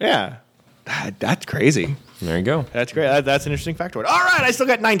gray. Yeah. That's crazy. There you go. That's great. That's an interesting factoid. All right, I still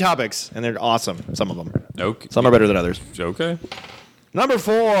got 9 topics, and they're awesome. Some of them. Okay. Some are better than others. Okay. Number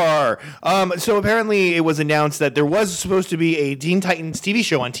 4. So apparently it was announced that there was supposed to be a Teen Titans TV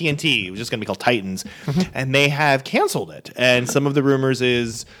show on TNT. It was just going to be called Titans, and they have canceled it. And some of the rumors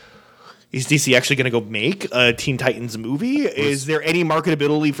is DC actually going to go make a Teen Titans movie? Is there any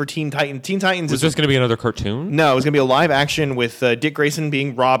marketability for Teen Titans? Teen Titans Was this going to be another cartoon? No, it was going to be a live action with Dick Grayson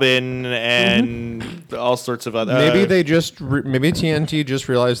being Robin and all sorts of other. Maybe maybe TNT just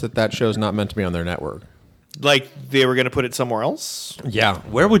realized that show's not meant to be on their network. like they were going to put it somewhere else. Yeah.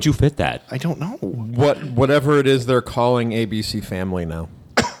 Where would you fit that? I don't know. Whatever it is they're calling ABC Family now.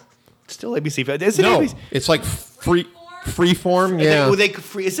 Still ABC. Is it No, ABC? it's like Freeform. Yeah.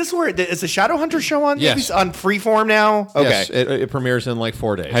 Is this where is the Shadowhunter show on? Yes. ABC, on Freeform now. Okay. Yes, it premieres in like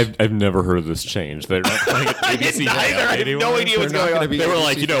 4 days. I've never heard of this change. They're not playing it I didn't ABC either. I have no idea what's They're not going gonna on. be They were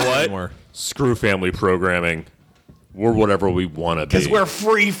like, ABC you know what? anymore. Screw family programming. We're whatever we want to be. Because we're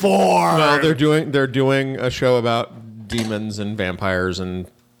Freeform. Well, they're doing a show about demons and vampires and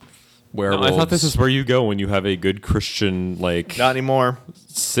werewolves. I thought this is where you go when you have a good Christian like Not anymore.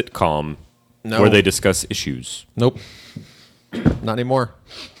 sitcom No. where they discuss issues. Nope. Not anymore.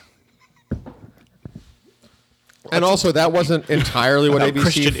 And also, that wasn't entirely what About ABC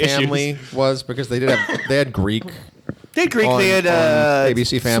Christian Family was because they had Greek. They had Greek. On- They had on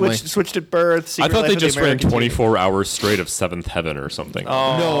ABC Family. switched at birth. I Secret thought Life they of the just ran American 24 hours straight of Seventh Heaven or something.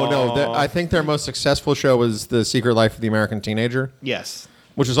 No. I think their most successful show was The Secret Life of the American Teenager, Yes.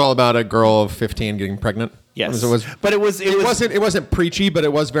 which was all about a girl of 15 getting pregnant. Yes. It wasn't preachy, but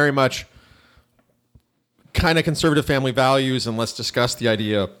it was very much kind of conservative family values, and let's discuss the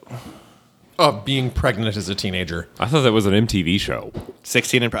idea of being pregnant as a teenager. I thought that was an MTV show.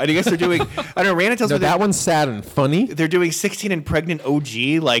 16 and I guess they're doing. I don't know. Randa tells No, me that one's sad and funny. they're doing 16 and pregnant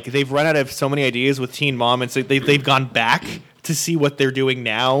OG. Like they've run out of so many ideas with Teen Mom, and so they've gone back to see what they're doing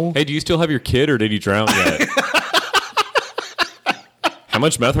now. Hey, do you still have your kid or did he drown yet? How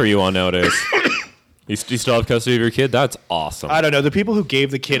much meth are you on nowadays? You still have custody of your kid? That's awesome. I don't know. The people who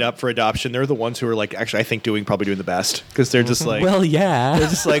gave the kid up for adoption, they're the ones who are like actually, I think, probably doing the best because they're just like, yeah. they're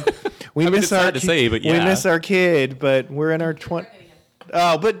just like, we miss it's our sad to say, but we yeah. miss our kid, but we're in our 20s.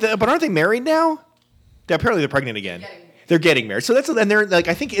 Oh, but aren't they married now? Apparently, they're pregnant again. They're getting married. So and they're like,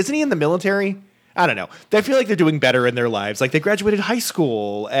 I think, isn't he in the military? I don't know. I feel like they're doing better in their lives. Like they graduated high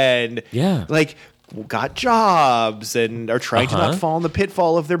school and like got jobs and are trying to not fall in the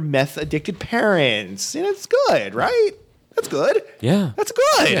pitfall of their meth addicted parents. And it's good, right? That's good. Yeah. That's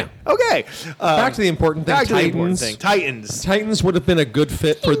good. Yeah. Okay. Back to the important thing. Back to the important Titans. thing. Titans. Titans would have been a good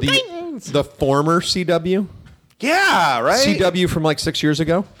fit for the former CW. Yeah, right? CW from like 6 years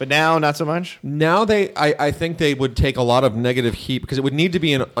ago. But now, not so much. Now I think they would take a lot of negative heat because it would need to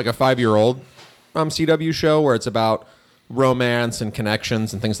be in like a 5-year-old CW show where it's about romance and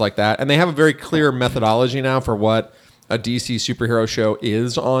connections and things like that. And they have a very clear methodology now for what a DC superhero show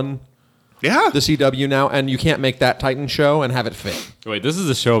is on Yeah. the CW now, and you can't make that Titan show and have it fit. Wait, this is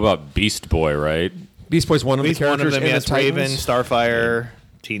a show about Beast Boy, right? Beast Boy's one of At least the one characters of them, in yes. the Titans. Raven,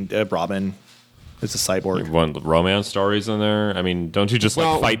 Starfire, Robin. It's a cyborg. One romance stories in there. I mean, don't you just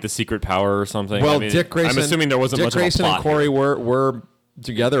Well- like fight the secret power or something? Well, I mean, Dick Grayson. I'm assuming there wasn't Dick much Grayson of a and plot. Corey here. were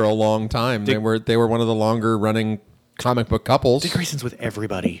together a long time. They were one of the longer running comic book couples. Dick Grayson's with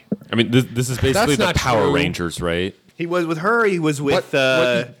everybody. I mean, this is basically the not Power true. Rangers, right? He was with her. He was with.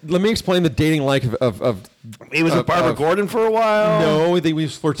 Let me explain the dating life of he was with Barbara Gordon for a while. No, he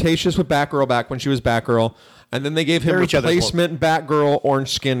was flirtatious with Batgirl back when she was Batgirl. And then they gave him They're each other's replacement Batgirl, Orange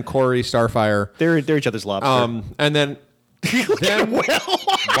Skin, Corey, Starfire. They're each other's lobster. And then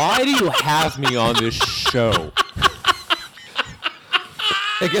Why do you have me on this show?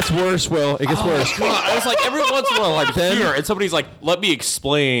 it gets worse, Will. It gets worse. I was like, every once in a while, like, here, and somebody's like, let me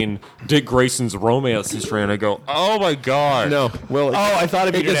explain Dick Grayson's romance history, and I go, oh my god. No, Will. I thought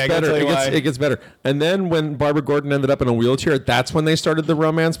of you it gets today. I gotta better. tell you why. It gets better. And then when Barbara Gordon ended up in a wheelchair, that's when they started the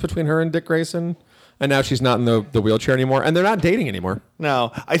romance between her and Dick Grayson. And now she's not in the wheelchair anymore, and they're not dating anymore.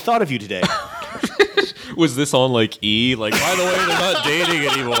 No, I thought of you today. Was this on, like, E? Like, by the way, they're not dating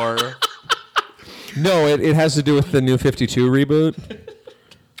anymore. No, it has to do with the New 52 reboot.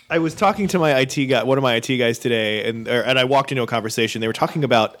 I was talking to my IT guy, one of my IT guys today, and I walked into a conversation. They were talking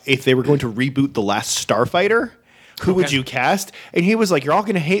about if they were going to reboot The Last Starfighter, who would you cast? And he was like, "You're all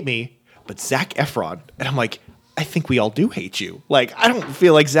going to hate me, but Zac Efron." And I'm like, "I think we all do hate you. Like, I don't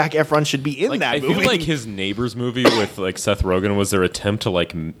feel like Zac Efron should be in that I movie." feel like his Neighbors movie with, like, Seth Rogen was their attempt to,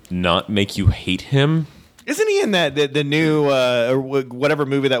 like, not make you hate him. Isn't he in that the new or whatever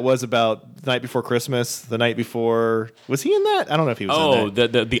movie that was about The Night Before Christmas? The Night Before, was he in that? I don't know if he was. Oh, in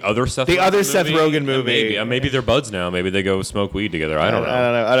that. the other Seth. The Rogen other Seth movie? Rogen movie. Maybe they're buds now. Maybe they go smoke weed together. I don't know.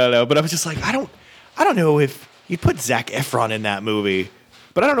 I don't know. But I was just like, I don't know if you'd put Zac Efron in that movie.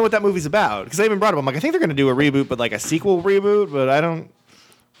 But I don't know what that movie's about because I even brought it up. I'm like, I think they're going to do a reboot, but like a sequel reboot. But I don't.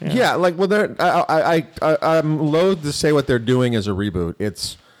 Yeah, like well, I'm loath to say what they're doing as a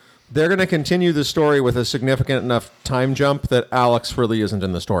reboot. They're going to continue the story with a significant enough time jump that Alex really isn't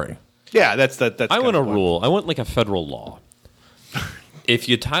in the story. Yeah, that's. I want a rule. I want like a federal law. If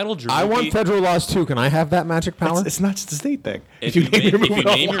you titled your movie, I want federal laws too. Can I have that magic power? It's not just a state thing. If you name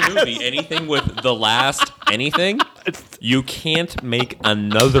your movie anything with the last anything, you can't make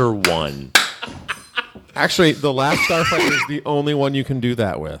another one. Actually, The Last Starfighter is the only one you can do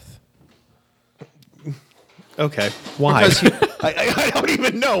that with. Okay, why? I don't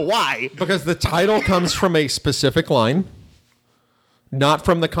even know why. Because the title comes from a specific line, not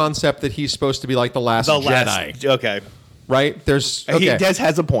from the concept that he's supposed to be like the last Jedi. Okay. Right? There's okay. Des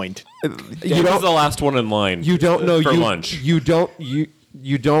has a point. He was the last one in line. You don't know for lunch. You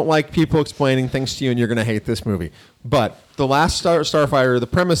don't like people explaining things to you, and you're going to hate this movie. But The Last Starfighter, the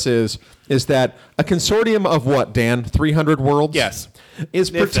premise is that a consortium of what, Dan? 300 worlds? Yes. Is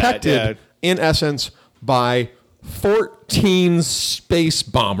protected, in essence, by 14 space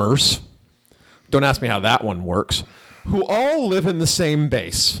bombers. Don't ask me how that one works. Who all live in the same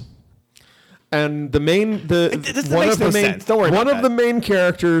base. And one of the main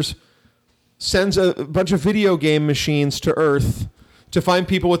characters sends a bunch of video game machines to Earth to find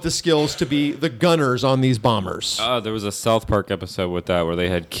people with the skills to be the gunners on these bombers. There was a South Park episode with that where they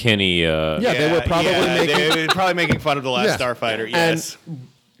had Kenny. They were probably making fun of The Last Starfighter. Yes. And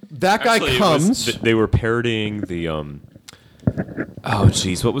that guy comes. They were parodying the. Oh,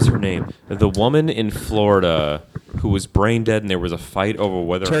 geez, what was her name? The woman in Florida who was brain dead, and there was a fight over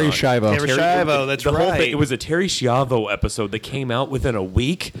whether Terry or not Schiavo. Terry Schiavo, that's the whole right. thing, it was a Terry Schiavo episode that came out within a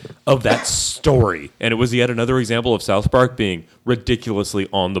week of that story, and it was yet another example of South Park being ridiculously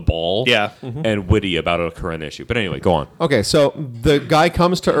on the ball, and witty about a current issue. But anyway, go on. Okay, so the guy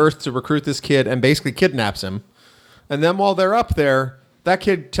comes to Earth to recruit this kid and basically kidnaps him, and then while they're up there, that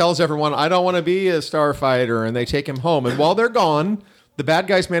kid tells everyone, "I don't want to be a starfighter," and they take him home. And while they're gone, the bad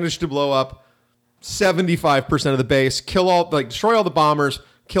guys manage to blow up 75% of the base, destroy all the bombers,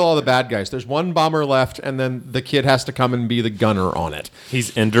 kill all the bad guys. There's one bomber left, and then the kid has to come and be the gunner on it.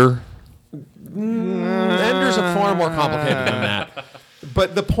 He's Ender. Ender's far more complicated than that.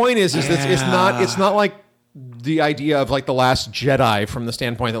 But the point is that it's not like the idea of like the Last Jedi from the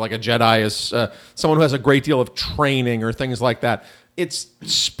standpoint that like a Jedi is someone who has a great deal of training or things like that. It's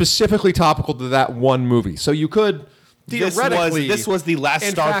specifically topical to that one movie. So you could theoretically... This was the Last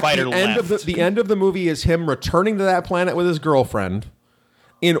Starfighter left. The end of the movie is him returning to that planet with his girlfriend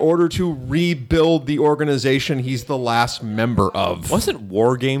in order to rebuild the organization he's the last member of. Wasn't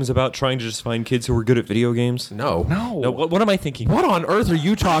War Games about trying to just find kids who were good at video games? No. What am I thinking? What on earth are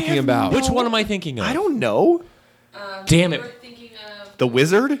you talking about? Which one am I thinking of? I don't know. Damn it. You were thinking of The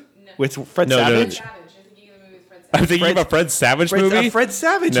Wizard with Fred No, Savage. Savage. You're thinking of the movie with Fred I'm Savage. thinking of a Fred Savage movie? Fred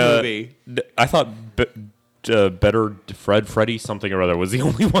Savage movie. I thought Better Freddy something or other was the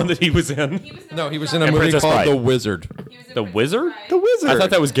only one that he was in. He was in a And movie Princess called Bride. The Wizard. He was in The Princess Wizard? Bride. The Wizard. I thought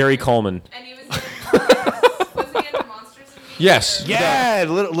that was Gary Coleman. And he was in, wasn't he in the Monsters movie? Yes. Yeah,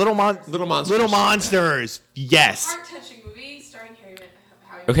 Little Monsters. Little Monsters. Yes. Heart-touching movie starring Harry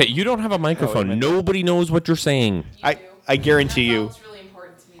Met. Okay, you don't have a microphone. Nobody knows what you're saying. I guarantee you. It's really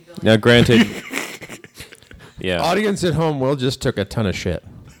important to me. Billy. Now, granted. Yeah. Audience at home, Will just took a ton of shit.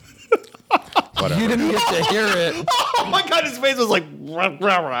 You didn't get to hear it. Oh my god, his face was like.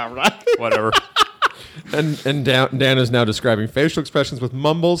 Whatever. And Dan is now describing facial expressions with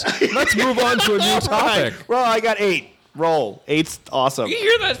mumbles. Let's move on to a new topic. Well, I got 8. Roll. 8's awesome. You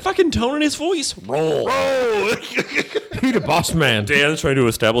hear that fucking tone in his voice? Roll. He the boss man. Dan's trying to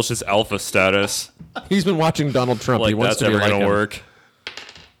establish his alpha status. He's been watching Donald Trump. He Like wants that's to be never like gonna him. work.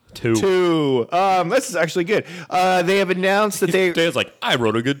 2. 2. This is actually good. They have announced that they. Dan's like, I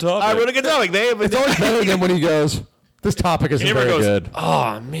wrote a good topic. I wrote a good topic. They have. It's always better than when he goes, this topic isn't He never very goes, good.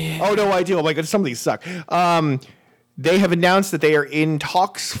 oh man. Oh no, I do. Oh my god, some of these suck. They have announced that they are in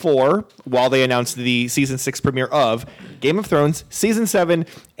talks for, while they announced the season 6 premiere of Game of Thrones, season 7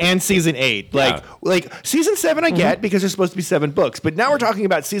 and season 8. Like season 7 I get because there's supposed to be 7 books, but now we're talking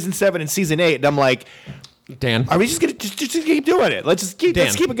about season 7 and season 8, and I'm like, Dan. are we just gonna just keep doing it? Let's keep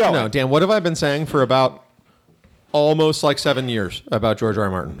it going. No, Dan, what have I been saying for about almost like 7 years about George R. R.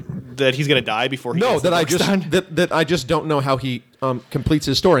 Martin? That he's gonna die before he No, gets the that I books just done? that I just don't know how he completes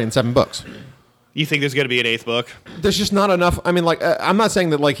his story in 7 books. You think there's gonna be an 8th book? There's just not enough. I mean, like, I'm not saying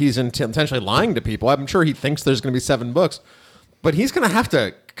that like he's intentionally lying to people. I'm sure he thinks there's going to be 7 books, but he's going to have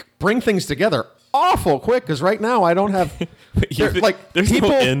to bring things together awful quick because right now I don't have There's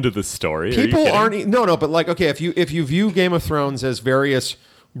no end to the story. Are you People kidding? aren't no, but like okay, if you view Game of Thrones as various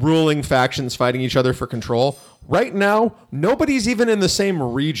ruling factions fighting each other for control, right now nobody's even in the same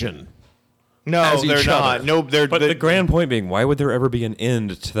region. No, As they're each not. other. No, they're. But the grand point being, why would there ever be an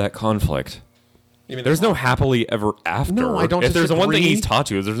end to that conflict? There's no happily ever after. No, I don't If there's one thing disagree. he's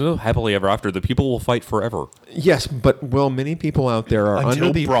taught you, is there's no happily ever after. The people will fight forever. Yes, but many people out there are Until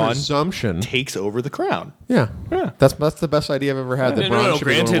under the Bronn presumption. takes over the crown. Yeah, that's the best idea I've ever had. That Bronn should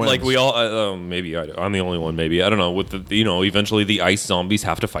be the one who Granted, like wins. we all, maybe I'm the only one. Maybe I don't know. With the, eventually the ice zombies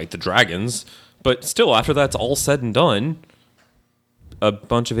have to fight the dragons, but still, after that's all said and done, a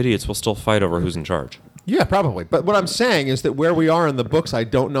bunch of idiots will still fight over who's in charge. Yeah, probably. But what I'm saying is that where we are in the books, I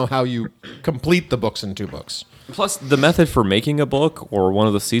don't know how you complete the books in 2 books. Plus, the method for making a book or one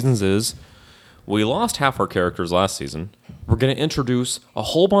of the seasons is we lost half our characters last season. We're going to introduce a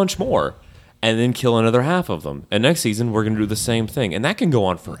whole bunch more and then kill another half of them. And next season, we're going to do the same thing. And that can go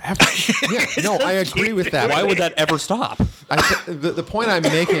on forever. Yeah, no, I agree with that. Why would that ever stop? The point I'm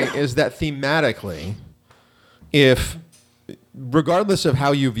making is that thematically, if regardless of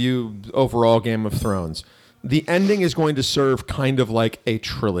how you view overall Game of Thrones, the ending is going to serve kind of like a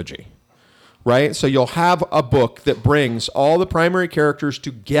trilogy, right? So you'll have a book that brings all the primary characters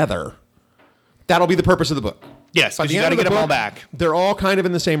together. That'll be the purpose of the book. Yes, By because the you end got to of the get them all book, back. They're all kind of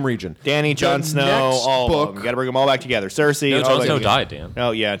in the same region. Danny, Jon The Snow, next all of book- them. You got to bring them all back together. Cersei. No, all Jon that Snow good- died, Dan.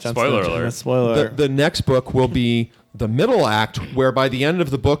 Oh yeah, Jon Spoiler Snow. alert. Spoiler. The next book will be the middle act, where by the end of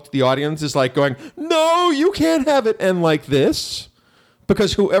the book, the audience is like going, "No, you can't have it," and like this,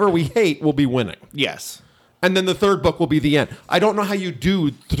 because whoever we hate will be winning. Yes. And then the third book will be the end. I don't know how you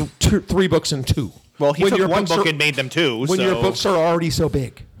do 3 books in 2. Well, he When took your one books book are- and made them 2. when so. your books are already so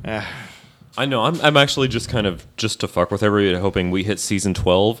big. I know. I'm actually just kind of just to fuck with everybody, hoping we hit season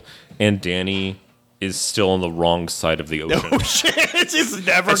 12 and Danny is still on the wrong side of the ocean. Oh shit! She's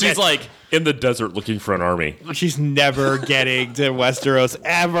never. And she's like in the desert looking for an army. she's never getting to Westeros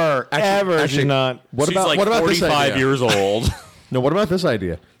ever. Actually, She's not. What She's about like what about 45 this idea? years old. No, what about this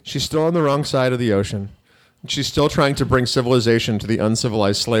idea? She's still on the wrong side of the ocean. She's still trying to bring civilization to the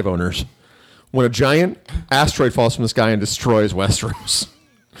uncivilized slave owners. When a giant asteroid falls from the sky and destroys Westeros.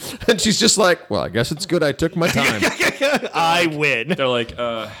 And she's just like, well, I guess it's good I took my time. I win. They're like,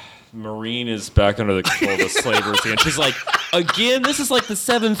 Marine is back under the control of the slavers again. She's like, again, this is like the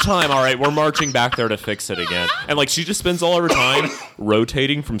 7th time. All right, we're marching back there to fix it again. And like, she just spends all of her time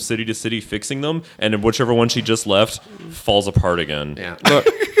rotating from city to city fixing them, and in whichever one she just left falls apart again. Yeah. Look,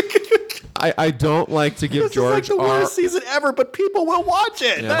 I don't like to give This George is like the R. worst season ever, but people will watch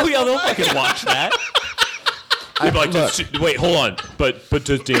it. Oh yeah, they'll fucking watch that. I'd be like, wait, hold on. But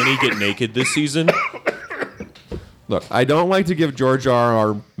does Danny get naked this season? Look, I don't like to give George R.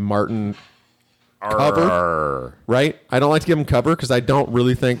 R. Martin cover, Arr. right? I don't like to give him cover because I don't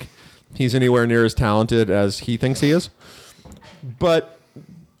really think he's anywhere near as talented as he thinks he is. But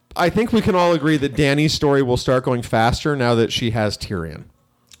I think we can all agree that Dany's story will start going faster now that she has Tyrion.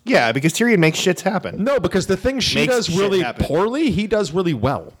 Yeah, because Tyrion makes shits happen. No, because the thing she Makes does shit really happen. poorly, he does really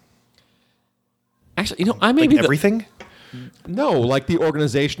well. Actually, I may Like be the, everything. No, like the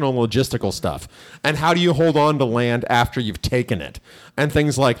organizational and logistical stuff. And how do you hold on to land after you've taken it? And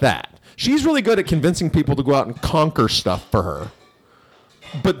things like that. She's really good at convincing people to go out and conquer stuff for her.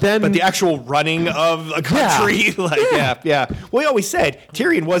 But then But the actual running of a country, yeah. Well, we always said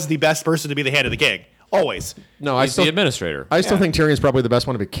Tyrion was the best person to be the hand of the king. Always. No, I He's the still administrator. I still think Tyrion's probably the best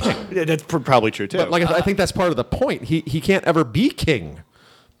one to be king. That's probably true too. But like I think that's part of the point. He can't ever be king.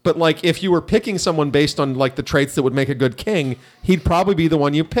 But like if you were picking someone based on like the traits that would make a good king, he'd probably be the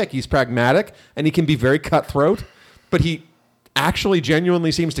one you pick. He's pragmatic and he can be very cutthroat, but he actually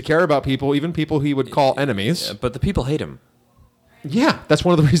genuinely seems to care about people, even people he would call enemies. But the people hate him. Yeah, that's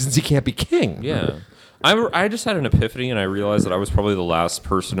one of the reasons he can't be king. Yeah. I just had an epiphany, and I realized that I was probably the last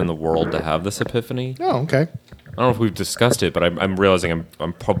person in the world to have this epiphany. Oh, okay. I don't know if we've discussed it, but I'm realizing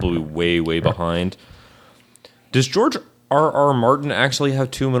I'm probably way behind. Does George R.R. Martin actually have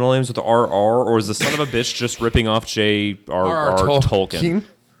two middle names with R.R., or is the son of a bitch just ripping off J.R.R. Tolkien?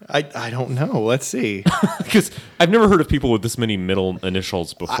 I don't know. Let's see. Because I've never heard of people with this many middle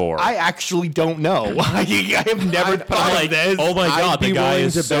initials before. I actually don't know. I have never thought of this. Oh my god, I'd be the guy willing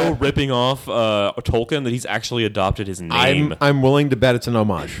is to so bet- ripping off Tolkien that he's actually adopted his name. I'm willing to bet it's an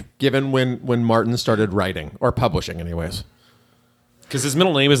homage, given when Martin started writing or publishing, anyways. Because his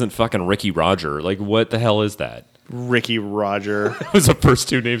middle name isn't fucking Ricky Roger. Like, what the hell is that? Ricky Roger. It was the first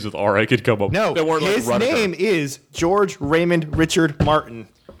two names with R I could come up No, with. That weren't his like Rutger. name is George Raymond Richard Martin.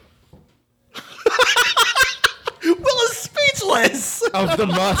 Will is speechless. Of the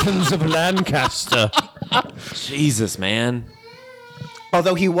Martins of Lancaster. Jesus, man.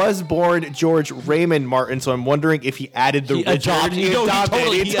 Although he was born George Raymond Martin, so I'm wondering if he added the He Richard. he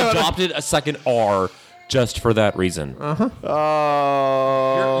adopted a second R just for that reason.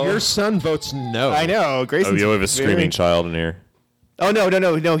 Oh, Your son votes no. I know. Grayson. Oh, you have a screaming child in here. Oh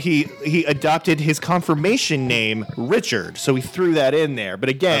no. He adopted his confirmation name Richard, so he threw that in there. But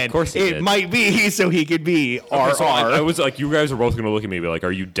again, Of course he it did. might be so he could be RR. So I was like, you guys are both going to look at me and be like,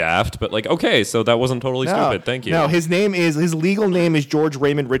 are you daft? But like, okay, so that wasn't totally stupid. Thank you. No, his legal name is George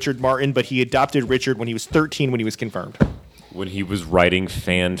Raymond Richard Martin, but he adopted Richard when he was 13 when he was confirmed. When he was writing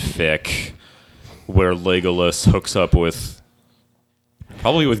fanfic where Legolas hooks up with...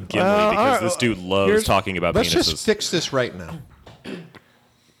 Probably with Gimli, because this dude loves talking about Let's penises. just fix this right now.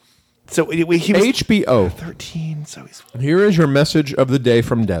 So he was HBO. 13, so he's... Here is your message of the day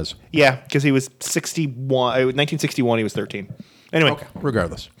from Des. Yeah, because he was 1961, he was 13. Anyway. Okay.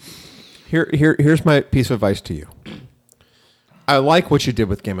 Regardless, here's my piece of advice to you. I like what you did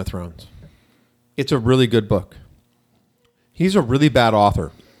with Game of Thrones. It's a really good book. He's a really bad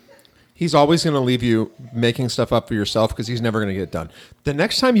author. He's always going to leave you making stuff up for yourself because he's never going to get it done. The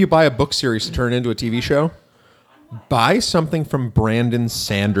next time you buy a book series to turn into a TV show, buy something from Brandon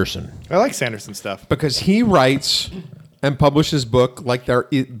Sanderson I like Sanderson stuff. because he writes and publishes books like there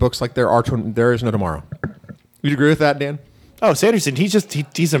is no tomorrow. You'd agree with that, Dan? Oh, Sanderson,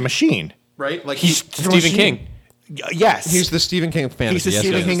 he's a machine. Right? Like He's Stephen King. Yes. He's the Stephen King of fantasy. He's the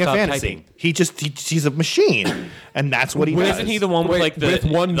Stephen King of Stop fantasy. typing. He's a machine, and that's what he does. Isn't he the one with Wait, like the with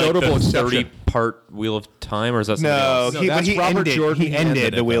one notable the exception. 30-part Wheel of Time, or is that something No, else? No, that's Robert Jordan. He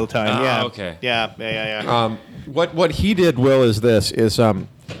ended the Wheel of Time. Oh, Yeah. okay. Yeah. What he did, Will, is this: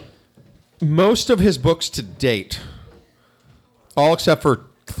 most of his books to date, all except for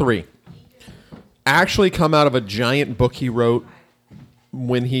 3, actually come out of a giant book he wrote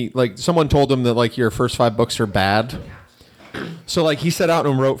when someone told him that like your first 5 books are bad. So like he set out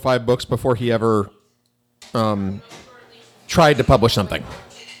and wrote 5 books before he ever tried to publish something.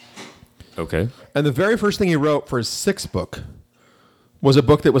 Okay. And the very first thing he wrote for his 6th book was a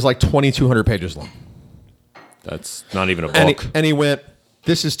book that was like 2,200 pages long. That's not even a And book. he went,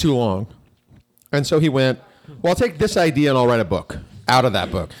 this is too long. And so he went, well, I'll take this idea and I'll write a book out of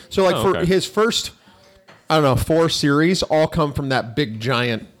that book. So like for okay. his first, 4 series all come from that big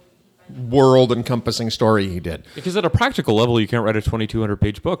giant world encompassing story he did. Because at a practical level, you can't write a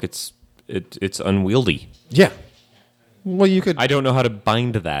 2,200-page book. It's unwieldy. Yeah. Well, you could. I don't know how to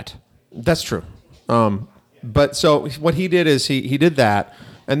bind that. That's true. But so what he did is he did that.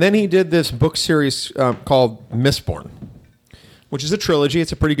 And then he did this book series called Mistborn, which is a trilogy.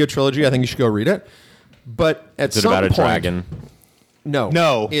 It's a pretty good trilogy. I think you should go read it. But at Is it some about a point, dragon?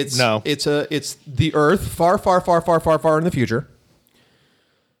 No, It's no. It's the Earth far in the future.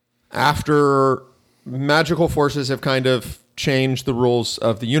 After magical forces have kind of changed the rules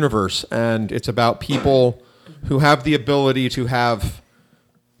of the universe, and it's about people who have the ability to have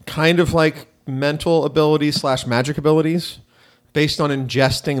kind of like mental abilities / magic abilities based on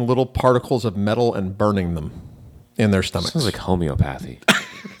ingesting little particles of metal and burning them in their stomachs. Sounds like homeopathy.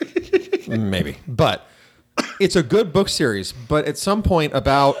 Maybe. But it's a good book series. But at some point,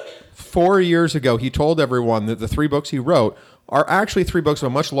 about 4 years ago, he told everyone that the 3 books he wrote are actually 3 books of a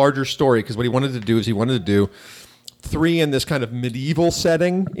much larger story, because what he wanted to do is he wanted to do 3 in this kind of medieval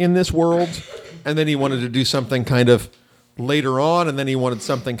setting in this world, and then he wanted to do something kind of later on, and then he wanted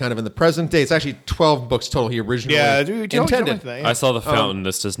something kind of in the present day. It's actually 12 books total. He originally intended. I saw the fountain.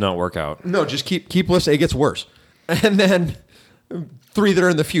 This does not work out. No, just keep listening. It gets worse. And then 3 that are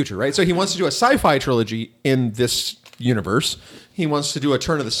in the future, right? So he wants to do a sci-fi trilogy in this universe. He wants to do a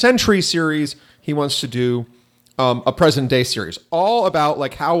turn of the century series. He wants to do a present day series, all about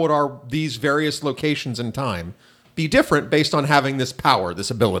like how would these various locations in time be different based on having this power,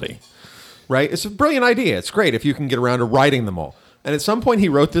 this ability, right? It's a brilliant idea. It's great if you can get around to writing them all. And at some point, he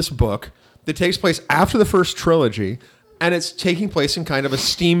wrote this book that takes place after the first trilogy, and it's taking place in kind of a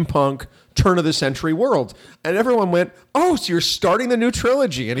steampunk turn of the century world. And everyone went, "Oh, so you're starting the new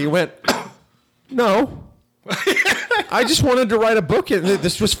trilogy?" And he went, "No." I just wanted to write a book, and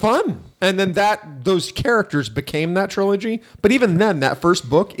this was fun. And then those characters became that trilogy. But even then, that first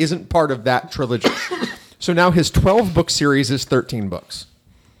book isn't part of that trilogy. So now his 12-book series is 13 books.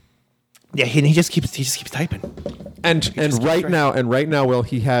 Yeah, he just keeps typing. And right now, Will,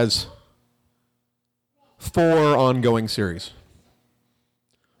 he has 4 ongoing series.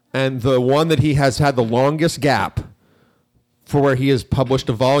 And the one that he has had the longest gap for where he has published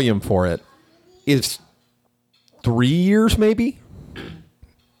a volume for it is 3 years, maybe?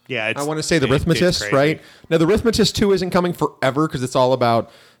 Yeah, I want to say the Arithmetist, right? Now, the Arithmetist 2 isn't coming forever because it's all about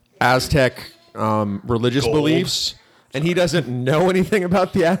Aztec religious beliefs. And he doesn't know anything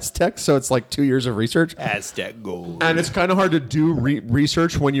about the Aztecs, so it's like 2 years of research. Aztec gold. And it's kind of hard to do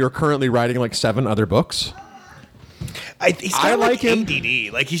research when you're currently writing like 7 other books. He's got like him.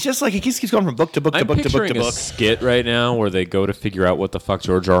 ADD. Like he's just like he keeps going from book to book to book to book to I'm picturing a book. skit right now where they go to figure out what the fuck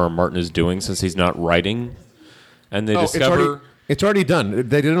George R. R. Martin is doing since he's not writing, and they discover it's already done.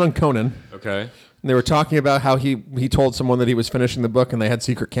 They did it on Conan. Okay. And they were talking about how he told someone that he was finishing the book, and they had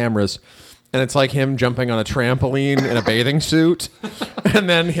secret cameras. And it's like him jumping on a trampoline in a bathing suit, and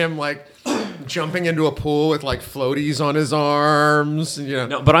then him like jumping into a pool with like floaties on his arms. You know.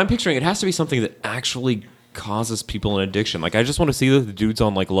 No, but I'm picturing it has to be something that actually causes people an addiction. Like I just want to see the dude's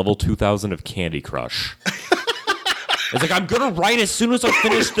on like level 2000 of Candy Crush. It's like I'm gonna write as soon as I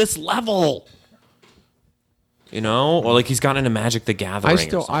finish this level. You know, or like he's gotten into Magic the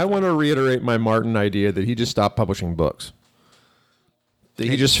Gathering. I want to reiterate my Martin idea that he just stopped publishing books. That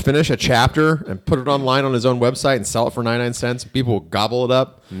he just finish a chapter and put it online on his own website and sell it for 99 cents. People will gobble it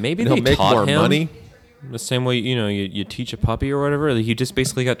up. Maybe he'll they make taught more him money. The same way you teach a puppy or whatever. He just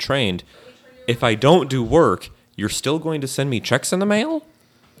basically got trained. If I don't do work, you're still going to send me checks in the mail?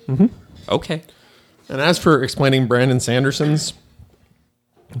 Mm-hmm. Okay. And as for explaining Brandon Sanderson's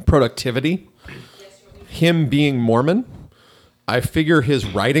productivity, him being Mormon, I figure his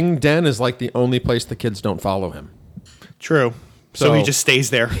writing den is like the only place the kids don't follow him. True. So he just stays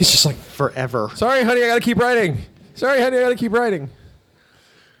there. He's just like, forever. "Sorry, honey, I got to keep writing. Sorry, honey, I got to keep writing."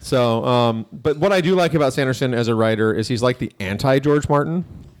 So, but what I do like about Sanderson as a writer is he's like the anti-George Martin.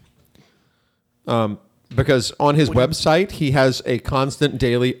 Because on his website, he has a constant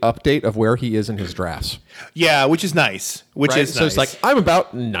daily update of where he is in his drafts. Yeah, which is nice. So it's like, I'm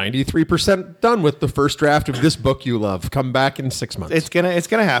about 93% done with the first draft of this book you love. Come back in 6 months. It's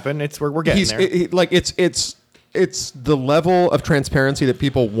gonna happen. We're getting there. It's the level of transparency that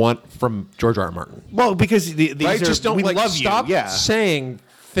people want from George R. R. Martin. Well, because these right? are, Just don't we like love stop you. Yeah. saying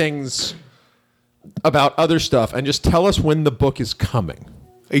things about other stuff and just tell us when the book is coming.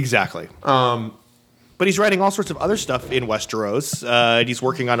 Exactly. But he's writing all sorts of other stuff in Westeros. And he's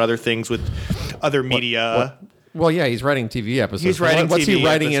working on other things with other media. Well, yeah, he's writing TV episodes. He's writing What's TV he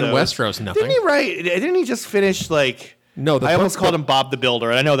writing episodes. in Westeros? Nothing. Didn't he just finish like... No, I almost called him Bob the Builder,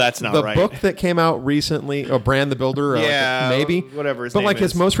 and I know that's not right. The book that came out recently, or Brand the Builder, maybe. Whatever his But name like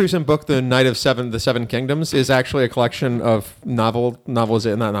is. his most recent book, The Night of the Seven Kingdoms, is actually a collection of novellas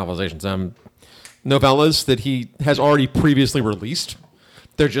that he has already previously released.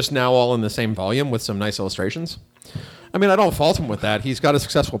 They're just now all in the same volume with some nice illustrations. I mean, I don't fault him with that. He's got a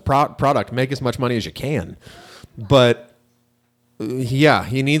successful product. Make as much money as you can. But yeah,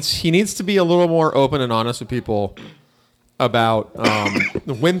 he needs to be a little more open and honest with people about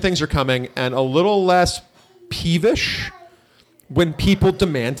when things are coming, and a little less peevish when people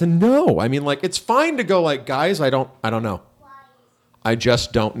demand to know. I mean, like, it's fine to go like, "Guys, I don't know. I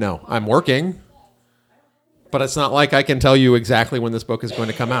just don't know. I'm working." But it's not like I can tell you exactly when this book is going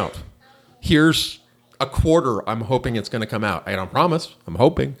to come out. Here's a quarter I'm hoping it's going to come out. I don't promise. I'm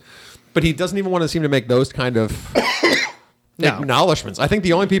hoping. But he doesn't even want to seem to make those kind of acknowledgments. I think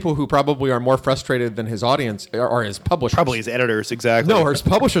the only people who probably are more frustrated than his audience are his publishers. Probably his editors, exactly. No, his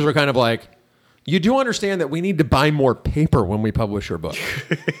publishers are kind of like, "You do understand that we need to buy more paper when we publish your book."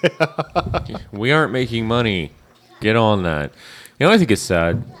 We aren't making money. Get on that. You know what I think is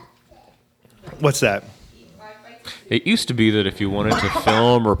sad? What's that? It used to be that if you wanted to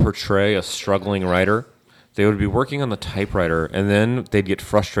film or portray a struggling writer, they would be working on the typewriter, and then they'd get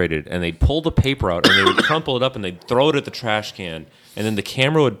frustrated, and they'd pull the paper out, and they would crumple it up, and they'd throw it at the trash can, and then the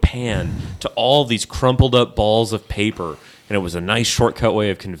camera would pan to all these crumpled up balls of paper, and it was a nice shortcut way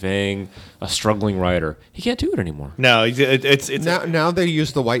of conveying a struggling writer. He can't do it anymore. No, it's Now they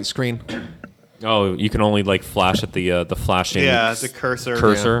use the white screen. Oh, you can only like flash at the flashing the cursor.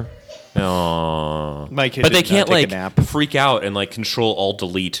 cursor. Oh. My kid But they did not can't take a like nap. freak out and like control alt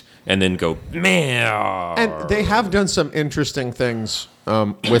delete and then go man. And they have done some interesting things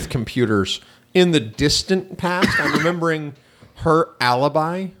with computers. In the distant past, I'm remembering her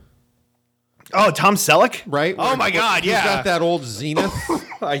Alibi, Oh, Tom Selleck, right? Oh my God, He's yeah. got that old Zenith.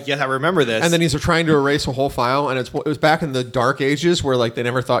 Yes, I remember this. And then he's trying to erase a whole file, and it was back in the dark ages where like they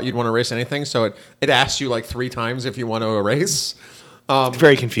never thought you'd want to erase anything, so it asks you like 3 times if you want to erase.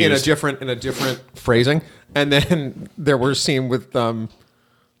 Very confused. in a different phrasing. And then there was a scene with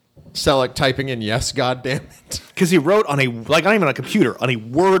Selleck typing in "yes, goddamn it." Because he wrote on not even on a computer, on a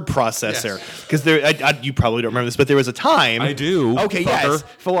word processor. Yes. Because you probably don't remember this, but there was a time. I do, Okay, fucker. yes.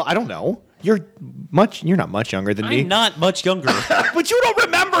 Well, I don't know. You're not much younger than me. I'm not much younger. But you don't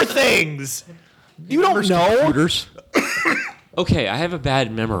remember things. You don't know. Computers. Okay, I have a bad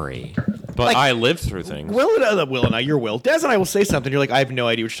memory, but Like- I lived through things. Will and I, you're Will. Des and I will say something. You're like, I have no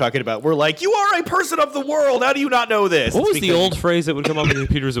idea what you're talking about. We're like, you are a person of the world. How do you not know this? What It's was the because- old phrase that would come up in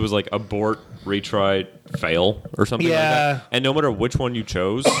computers? It was like abort, retry, fail, or something like Yeah. that. And no matter which one you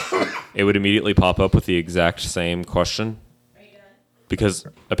chose, it would immediately pop up with the exact same question. Because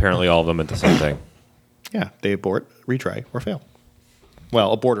apparently all of them meant the same thing. Yeah, they abort, retry, or fail.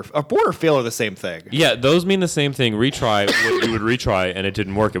 Well, abort or fail are the same thing. Yeah, those mean the same thing. Retry, you would retry, and it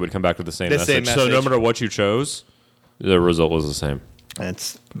didn't work. It would come back with the same The message. same So no message. matter what you chose, the result was the same.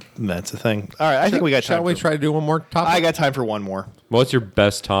 That's a thing. All right, I think we got time. Shall we try to do one more topic? I got time for one more. What's your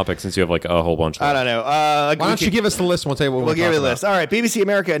best topic since you have like a whole bunch of I don't know. Why don't you give us the list and we'll tell you what We'll give you the talking list. All right, BBC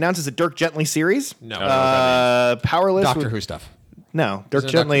America announces a Dirk Gently series. No. Powerless. Doctor with- Who stuff. No, Dirk Isn't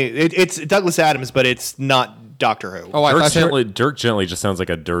it Gently. It's Douglas Adams, but it's not Doctor Who. Oh, I thought you were- Dirk gently just sounds like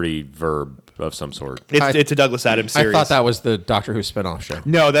a dirty verb of some sort. It's a Douglas Adams I series. thought that was the Doctor Who spinoff show.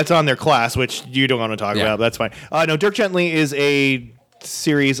 No, that's on their class, which you don't want to talk Yeah. about. That's fine. No, Dirk Gently is a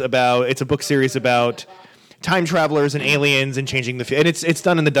series about. It's a book series about time travelers and aliens and changing the. And it's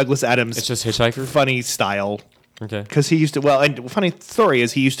done in the Douglas Adams. It's just Hitchhiker? funny style. Okay. Because he used to. Well, and funny story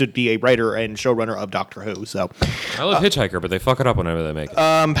is he used to be a writer and showrunner of Doctor Who. So, I love Hitchhiker, but they fuck it up whenever they make it.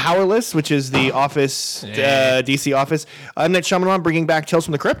 Powerless, which is the Office, DC Office. M. Night Shyamalan bringing back Tales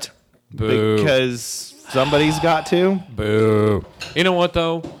from the Crypt. Boo. Because somebody's got to. Boo. You know what,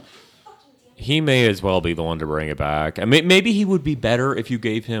 though? He may as well be the one to bring it back. I mean, maybe he would be better if you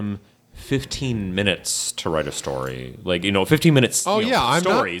gave him 15 minutes to write a story. Like, 15 minutes Oh, yeah, I'm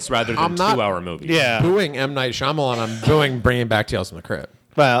not- stories rather than I'm not 2-hour movies. Yeah. Booing M. Night Shyamalan. I'm booing bringing back Tales from the Crypt.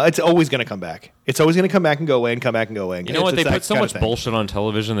 Well, it's always going to come back. It's always going to come back and go away and come back and go away. You know what? They put so much bullshit on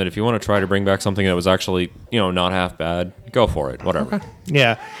television that if you want to try to bring back something that was actually, not half bad, go for it. Whatever.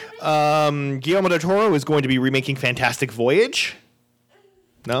 Yeah. Guillermo del Toro is going to be remaking Fantastic Voyage.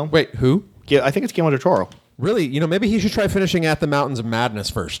 No? Wait, who? Yeah, I think it's Guillermo del Toro. Really? Maybe he should try finishing At the Mountains of Madness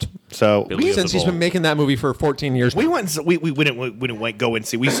first. So Billy of Since the he's been Ball. making that movie for 14 years we now. went. We didn't go and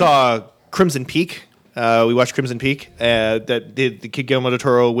see. We saw Crimson Peak. We watched Crimson Peak. That did the Kid Guillermo del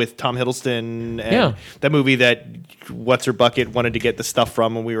Toro with Tom Hiddleston. And Yeah. That movie that What's Her Bucket wanted to get the stuff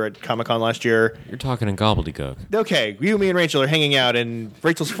from when we were at Comic-Con last year. You're talking in gobbledygook. Okay, you, me, and Rachel are hanging out, and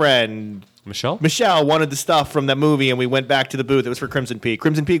Rachel's friend Michelle? Michelle wanted the stuff from that movie, and we went back to the booth. It was for Crimson Peak.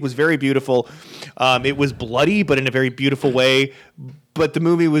 Crimson Peak was very beautiful. It was bloody, but in a very beautiful way. But the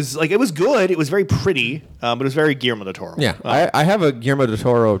movie was it was good. It was very pretty, but it was very Guillermo del Toro. Yeah, I have a Guillermo del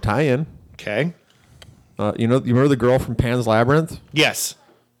Toro tie-in. Okay. You remember the girl from Pan's Labyrinth? Yes.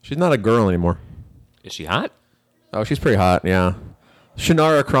 She's not a girl anymore. Is she hot? Oh, she's pretty hot. Yeah.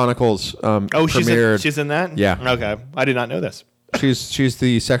 Shannara Chronicles. Oh, premiered. she's in that. Yeah. Okay, I did not know this. She's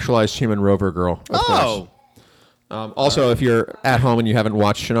the sexualized human rover girl. Of Oh. course. Also, if you're at home and you haven't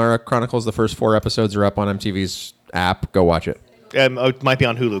watched Shannara Chronicles, the first 4 episodes are up on MTV's app. Go watch it. It might be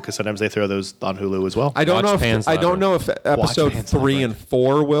on Hulu because sometimes they throw those on Hulu as well. I don't Watch know. Pan's I don't know if episode Pan's 3 Labyrinth. and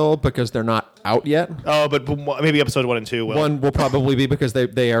 4 will because they're not out yet. Oh, but maybe episode 1 and 2 will. One will probably be because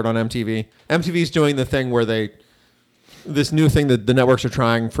they aired on MTV. MTV's doing the thing where this new thing that the networks are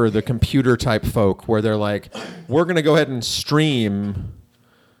trying for the computer type folk, where they're like, we're going to go ahead and stream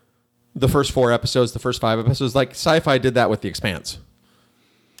the first 4 episodes, the first 5 episodes. Like Sci-Fi did that with The Expanse.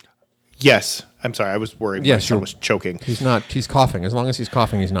 Yes. I'm sorry. I was worried. Yes, my son you're- was choking. He's not. He's coughing. As long as he's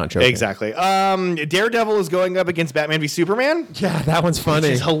coughing, he's not choking. Exactly. Daredevil is going up against Batman v Superman. Yeah, that one's funny.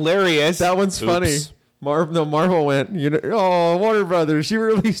 Which is hilarious. That one's funny. Oops. Marvel went. Oh, Warner Brothers, you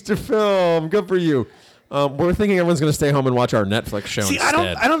released a film. Good for you. We're thinking everyone's going to stay home and watch our Netflix show See,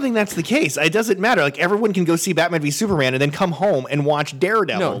 instead. I don't think that's the case. It doesn't matter. Like everyone can go see Batman v Superman and then come home and watch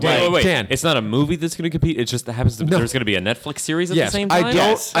Daredevil. No, Like, Dan, Wait, Dan. it's not a movie that's going to compete. It just happens to there's going to be a Netflix series at Yes, the same I time. don't-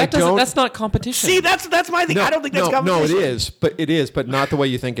 Yes. I don't- That's not competition. See, that's my thing. I don't think that's no, competition. it is, but not the way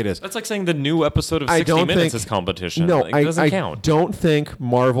you think it is. That's like saying the new episode of I 60 don't Minutes think is competition. No, Like, it doesn't I count. don't think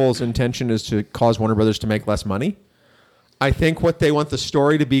Marvel's intention is to cause Warner Brothers to make less money. I think what they want the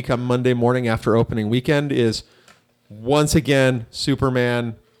story to become Monday morning after opening weekend is once again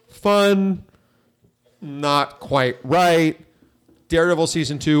Superman fun, not quite right. Daredevil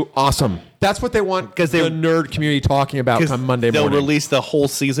season 2, awesome. That's what they want 'Cause the nerd community talking about Because come Monday they'll morning. release the whole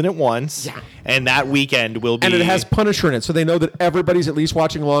season at once. Yeah. And that weekend will be. And it has Punisher in it, so they know that everybody's at least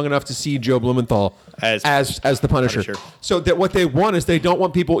watching long enough to see Joe Blumenthal As the Punisher. Punisher. So that what they want is they don't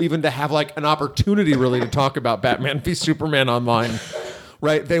want people even to have like an opportunity really to talk about Batman v Superman online,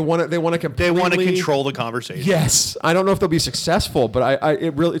 right? They want to completely. They want to control the conversation. Yes, I don't know if they'll be successful, but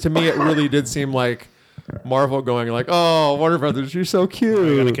it really did seem like Marvel going like, "Oh, Warner Brothers, you're so They're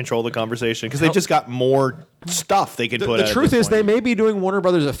going to cute." control the conversation because they've just got more stuff they could put The out. truth is, they may be doing Warner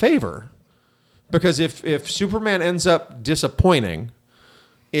Brothers a favor because if Superman ends up disappointing,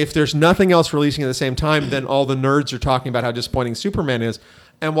 if there's nothing else releasing at the same time, then all the nerds are talking about how disappointing Superman is.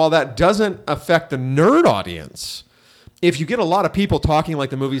 And while that doesn't affect the nerd audience, if you get a lot of people talking like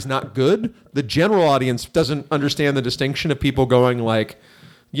the movie's not good, the general audience doesn't understand the distinction of people going like,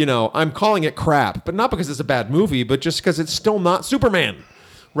 I'm calling it crap, but not because it's a bad movie, but just because it's still not Superman.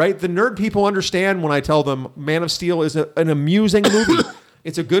 Right? The nerd people understand when I tell them Man of Steel is an amusing movie.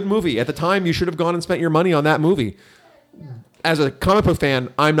 It's a good movie. At the time, you should have gone and spent your money on that movie. As a comic book fan,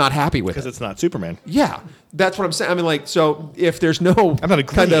 I'm not happy with it. Because it's not Superman. Yeah, that's what I'm saying. I mean, like, so if there's no, I'm not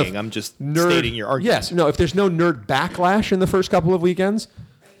agreeing. I'm just stating your argument. Yes, no. If there's no nerd backlash in the first couple of weekends,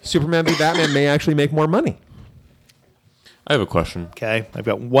 Superman v Batman may actually make more money. I have a question. Okay. I've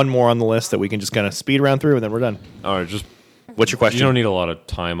got one more on the list that we can just kind of speed around through and then we're done. All right, just What's your question? you don't need a lot of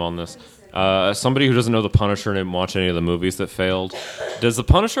time on this. Somebody who doesn't know the Punisher and didn't watch any of the movies that failed, does the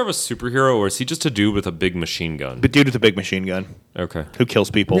Punisher have a superhero, or is he just a dude with a big machine gun? The dude with a big machine gun Okay. who kills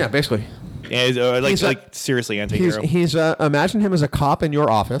people. Yeah, basically. Yeah, He's seriously anti-hero. He's imagine him as a cop in your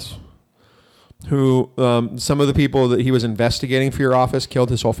office, who some of the people that he was investigating for your office killed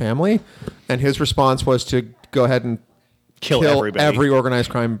his whole family, and his response was to go ahead and Kill everybody. every organized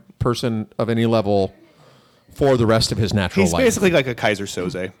crime person of any level for the rest of his natural He's life. basically like a Kaiser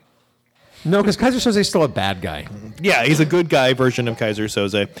Soze. No, because Kaiser Soze is still a bad guy. Yeah, he's a good guy version of Kaiser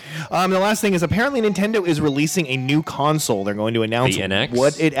Soze. The last thing is apparently Nintendo is releasing a new console. They're going to announce The NX?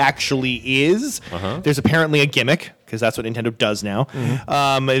 what it actually is. There's apparently a gimmick, because that's what Nintendo does now.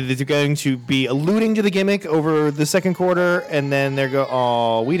 They're going to be alluding to the gimmick over the second quarter, and then they're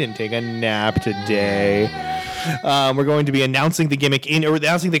oh, we didn't take a nap today. We're going to be announcing the gimmick or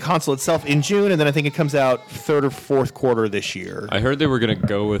announcing the console itself in June, and then I think it comes out third or fourth quarter this year. I heard they were going to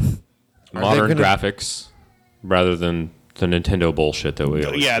go with modern gonna- graphics rather than the Nintendo bullshit that we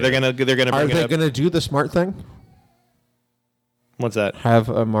always Yeah, do. they're gonna Are bring they it up. going to do the smart thing? What's that? Have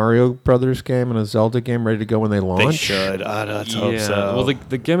a Mario Brothers game and a Zelda game ready to go when they launch? They should. Let's hope so. Well,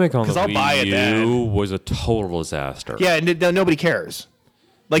 the gimmick on the 'Cause I'll buy it Wii then. U was a total disaster. Yeah, and nobody cares.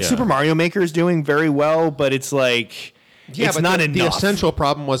 Like Yeah. Super Mario Maker is doing very well, but it's like it's but not the, enough. The essential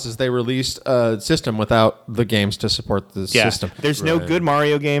problem was they released a system without the games to support the yeah. system. There's no good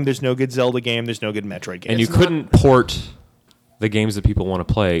Mario game. There's no good Zelda game. There's no good Metroid game. And you couldn't port the games that people want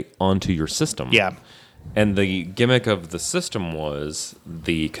to play onto your system. Yeah. And the gimmick of the system was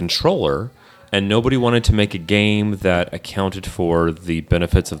the controller, and nobody wanted to make a game that accounted for the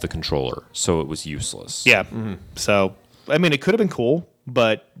benefits of the controller, so it was useless. Yeah. So I mean, it could have been cool,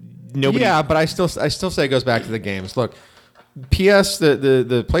 but nobody. Yeah, but I still say it goes back to the games. Look, PS,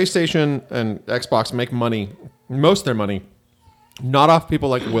 the PlayStation and Xbox make money, most of their money, not off people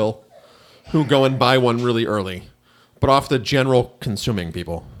like Will, who go and buy one really early, but off the general consuming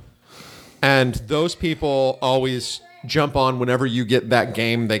people. And those people always jump on whenever you get that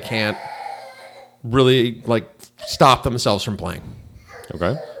game they can't really like stop themselves from playing.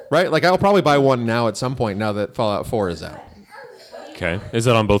 Okay. Right? Like I'll probably buy one now at some point now that Fallout 4 is out. Okay. Is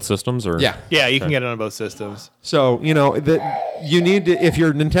that on both systems or? Yeah. Yeah, you can get it on both systems. So, you need to, if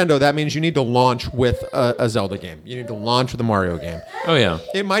you're Nintendo, that means you need to launch with a Zelda game. You need to launch with a Mario game. Oh yeah.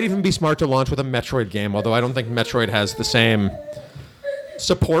 It might even be smart to launch with a Metroid game, although I don't think Metroid has the same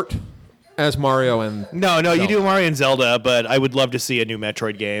support as Mario and No, you do Mario and Zelda, but I would love to see a new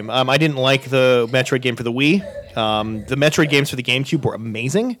Metroid game. I didn't like the Metroid game for the Wii. The Metroid games for the GameCube were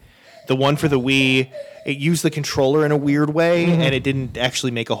amazing. The one for the Wii, it used the controller in a weird way, and it didn't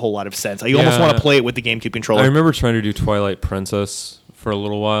actually make a whole lot of sense. I almost want to play it with the GameCube controller. I remember trying to do Twilight Princess for a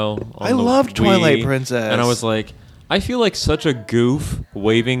little while. I loved Twilight Princess. And I was like, I feel like such a goof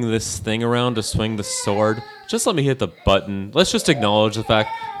waving this thing around to swing the sword. Just let me hit the button. Let's just acknowledge the fact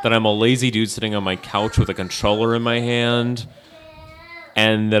that I'm a lazy dude sitting on my couch with a controller in my hand,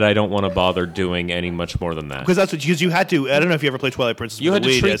 and that I don't want to bother doing any much more than that. Because you had to. I don't know if you ever played Twilight Princess. You had to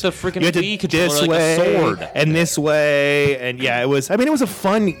Wii, treat the freaking Wii controller like a sword. And this way, and yeah, it was. I mean, it was a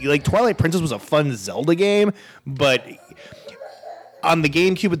fun. Like Twilight Princess was a fun Zelda game, but on the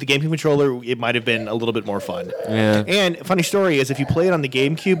GameCube with the GameCube controller, it might have been a little bit more fun. Yeah. And funny story is, if you play it on the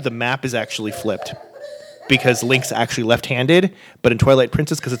GameCube, the map is actually flipped. Because Link's actually left-handed, but in Twilight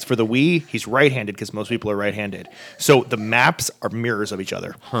Princess, because it's for the Wii, he's right-handed because most people are right-handed. So the maps are mirrors of each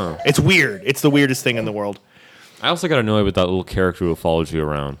other. Huh. It's weird. It's the weirdest thing in the world. I also got annoyed with that little character who follows you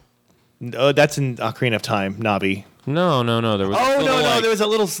around. That's in Ocarina of Time, Navi. No. There was. There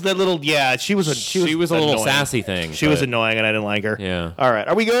was that little. Yeah, she was a little annoying. sassy thing. She was annoying, and I didn't like her. Yeah. All right,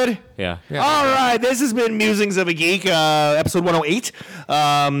 are we good? Yeah. All right, this has been Musings of a Geek, episode 108.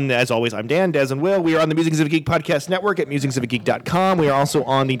 As always, I'm Dan, Des, and Will. We are on the Musings of a Geek podcast network at musingsofageek.com. We are also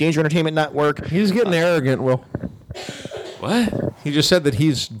on the Danger Entertainment Network. he's getting arrogant, Will. What? He just said that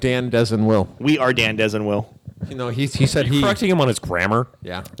he's Dan, Des, and Will. We are Dan, Des, and Will. You know, he said Are you correcting him on his grammar?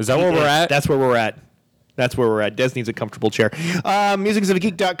 Yeah. Is that where we're at? That's where we're at. That's where we're at. Des needs a comfortable chair.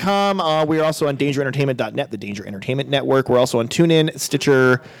 Musingsofageek.com. We are also on dangerentertainment.net, the Danger Entertainment Network. We're also on TuneIn,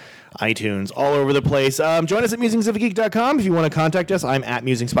 Stitcher, iTunes, all over the place. Join us at musingsofageek.com if you want to contact us. I'm at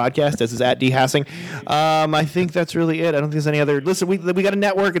Musings Podcast. This is at D. Hassing. I think that's really it. I don't think there's any other. Listen, we got a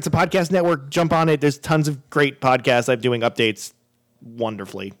network. It's a podcast network. Jump on it. There's tons of great podcasts. I'm doing updates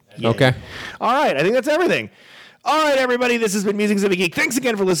wonderfully. Yay. Okay. All right. I think that's everything. All right, everybody. This has been Musings of a Geek. Thanks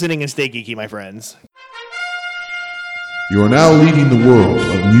again for listening, and stay geeky, my friends. You are now leading the world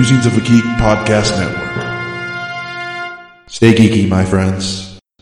of Musings of a Geek podcast network. Stay geeky, my friends.